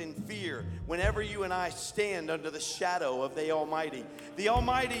runs in fear whenever you and I stand under the shadow of the Almighty. The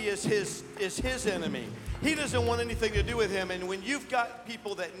Almighty is his enemy. He doesn't want anything to do with him. And when you've got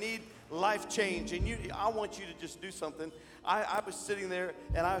people that need life change, and I want you to just do something. I was sitting there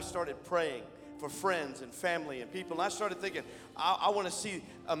and I started praying for friends and family and people. And I started thinking, I want to see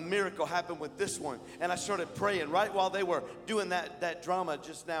a miracle happen with this one. And I started praying right while they were doing that drama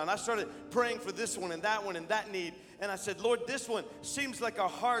just now. And I started praying for this one and that need. And I said, Lord, this one seems like a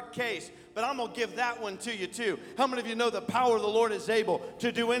hard case, but I'm going to give that one to you too. How many of you know the power of the Lord is able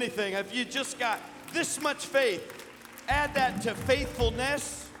to do anything? If you just got this much faith, add that to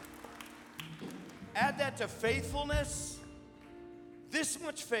faithfulness. Add that to faithfulness. This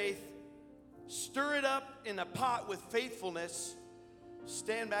much faith. Stir it up in a pot with faithfulness.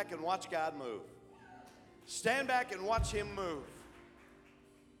 Stand back and watch God move. Stand back and watch him move.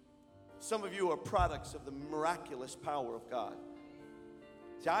 Some of you are products of the miraculous power of God.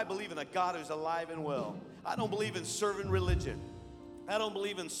 See, I believe in a God who's alive and well. I don't believe in serving religion. I don't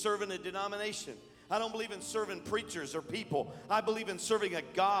believe in serving a denomination. I don't believe in serving preachers or people. I believe in serving a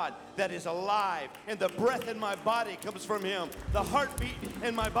God that is alive, and the breath in my body comes from him. The heartbeat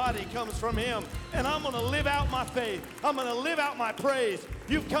in my body comes from him, and I'm going to live out my faith. I'm going to live out my praise.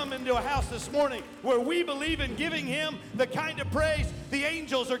 You've come into a house this morning where we believe in giving him the kind of praise the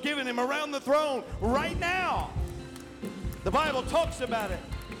angels are giving him around the throne right now. The Bible talks about it.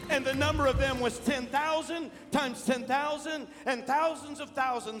 And the number of them was 10,000 times 10,000 and thousands of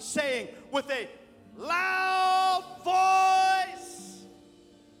thousands, saying with a loud voice,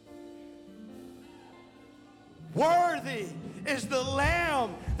 worthy is the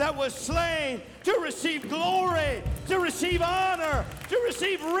Lamb that was slain to receive glory, to receive honor, to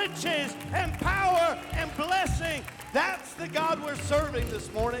receive riches and power and blessing. That's the God we're serving this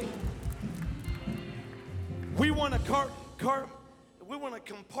morning. We want to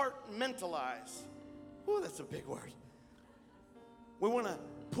compartmentalize. Oh, that's a big word. We want to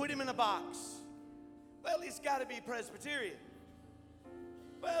put him in a box. Well, he's got to be Presbyterian.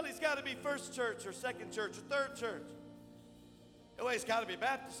 Well, he's got to be First Church or Second Church or Third Church. Well, he's got to be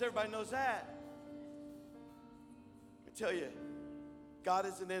Baptist. Everybody knows that. Let me tell you, God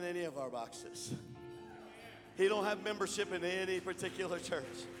isn't in any of our boxes. He don't have membership in any particular church.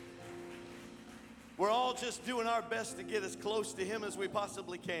 We're all just doing our best to get as close to him as we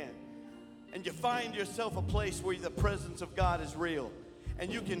possibly can. and you find yourself a place where the presence of God is real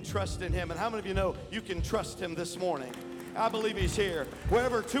and you can trust in Him. And how many of you know you can trust Him this morning? I believe He's here.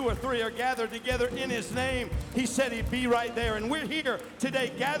 Wherever 2 or 3 are gathered together in His name, He said He'd be right there. And we're here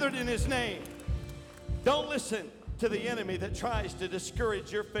today gathered in His name. Don't listen to the enemy that tries to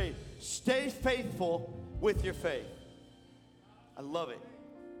discourage your faith. Stay faithful with your faith. I love it.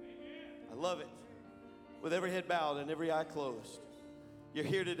 I love it. With every head bowed and every eye closed, you're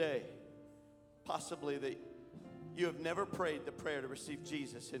here today. Possibly that you have never prayed the prayer to receive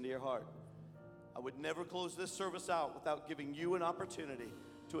Jesus into your heart. I would never close this service out without giving you an opportunity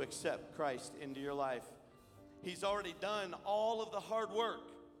to accept Christ into your life. He's already done all of the hard work.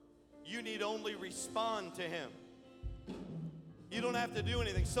 You need only respond to Him. You don't have to do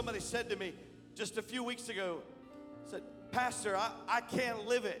anything. Somebody said to me just a few weeks ago, said, Pastor, I can't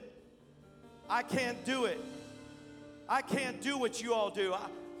live it. I can't do it. I can't do what you all do.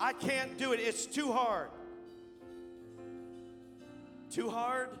 I can't do it. It's too hard. Too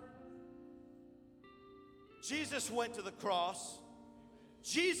hard? Jesus went to the cross.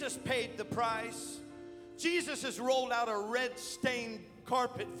 Jesus paid the price. Jesus has rolled out a red-stained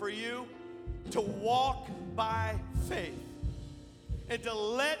carpet for you to walk by faith and to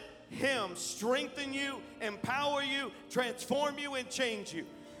let Him strengthen you, empower you, transform you, and change you.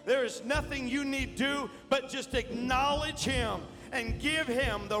 There is nothing you need do but just acknowledge Him and give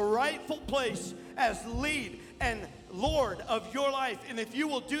Him the rightful place as lead and Lord of your life. And if you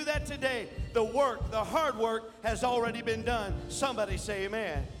will do that today, the hard work has already been done. Somebody say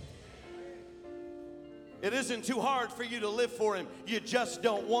amen. It isn't too hard for you to live for Him. You just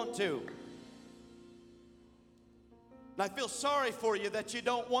don't want to. And I feel sorry for you that you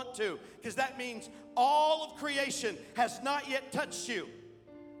don't want to, because that means all of creation has not yet touched you.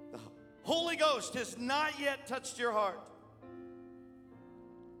 The Holy Ghost has not yet touched your heart.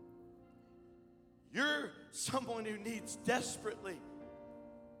 You're someone who needs desperately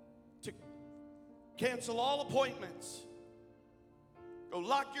to cancel all appointments. Go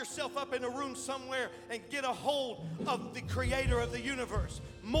lock yourself up in a room somewhere and get a hold of the Creator of the universe.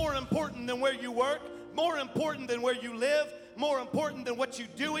 More important than where you work, more important than where you live, more important than what you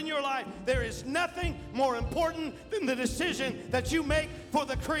do in your life. There is nothing more important than the decision that you make for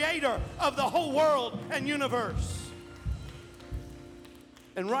the Creator of the whole world and universe.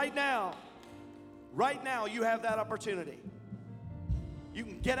 And right now you have that opportunity. You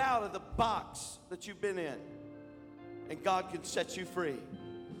can get out of the box that you've been in, and God can set you free.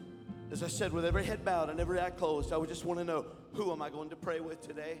 As I said, with every head bowed and every eye closed, I would just want to know, who am I going to pray with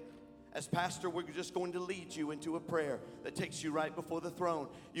today? As pastor, we're just going to lead you into a prayer that takes you right before the throne.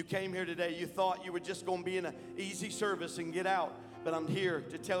 You came here today, you thought you were just going to be in an easy service and get out. But I'm here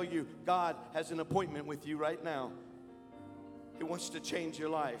to tell you, God has an appointment with you right now. He wants to change your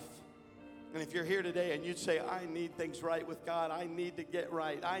life. And if you're here today and you'd say, I need things right with God, I need to get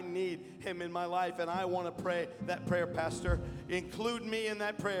right, I need Him in my life, and I want to pray that prayer, Pastor, include me in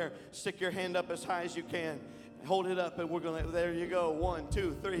that prayer. Stick your hand up as high as you can. Hold it up, and we're going to, there you go. 1,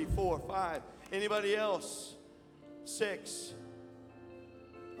 2, 3, 4, 5. Anybody else? 6.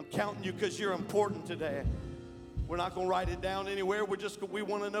 I'm counting you because you're important today. We're not going to write it down anywhere. We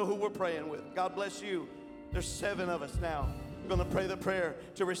want to know who we're praying with. God bless you. There's 7 of us now. We're going to pray the prayer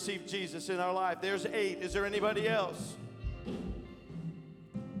to receive Jesus in our life. There's 8. Is there anybody else?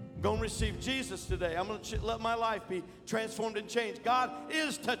 I'm going to receive Jesus today. I'm going to let my life be transformed and changed. God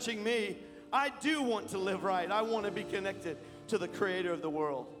is touching me. I do want to live right. I want to be connected to the Creator of the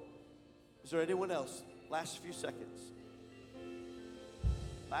world. Is there anyone else? Last few seconds.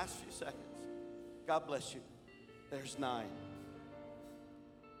 Last few seconds. God bless you. There's 9.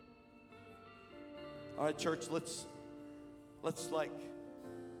 All right, church, let's like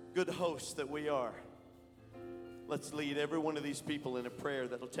good hosts that we are, let's lead every one of these people in a prayer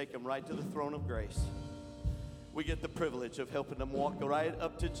that'll take them right to the throne of grace. We get the privilege of helping them walk right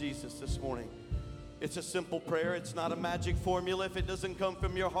up to Jesus this morning. It's a simple prayer. It's not a magic formula. If it doesn't come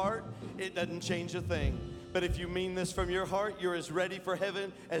from your heart, it doesn't change a thing. But if you mean this from your heart, you're as ready for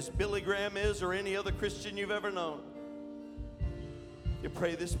heaven as Billy Graham is or any other Christian you've ever known. You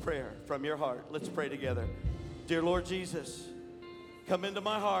pray this prayer from your heart. Let's pray together. Dear Lord Jesus, come into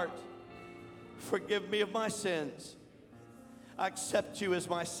my heart. Forgive me of my sins. I accept you as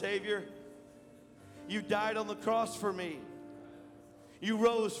my Savior. You died on the cross for me. You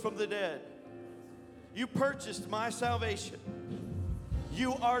rose from the dead. You purchased my salvation.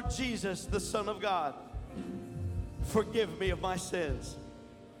 You are Jesus, the Son of God. Forgive me of my sins.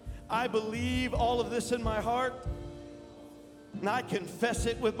 I believe all of this in my heart, and I confess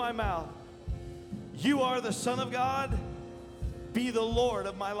it with my mouth. You are the Son of God. Be the Lord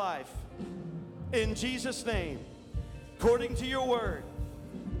of my life. In Jesus' name, according to your word,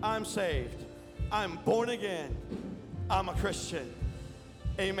 I'm saved. I'm born again. I'm a Christian.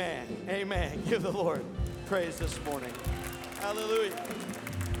 Amen. Amen. Give the Lord praise this morning. Hallelujah.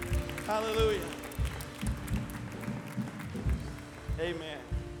 Hallelujah. Amen.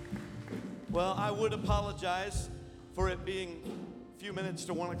 Well, I would apologize for it being a few minutes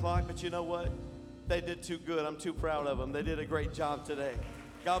to 1 o'clock, but you know what? They did too good. I'm too proud of them. They did a great job today.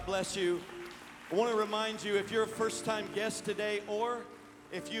 God bless you. I want to remind you, if you're a first-time guest today, or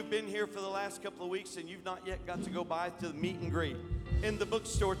if you've been here for the last couple of weeks and you've not yet got to go by to the meet and greet, in the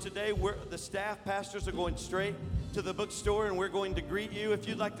bookstore today, the staff pastors are going straight to the bookstore and we're going to greet you. If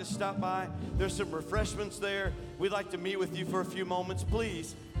you'd like to stop by, there's some refreshments there. We'd like to meet with you for a few moments.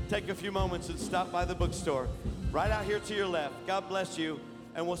 Please take a few moments and stop by the bookstore. Right out here to your left. God bless you.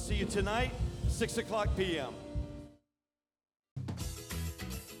 And we'll see you tonight, 6 o'clock p.m.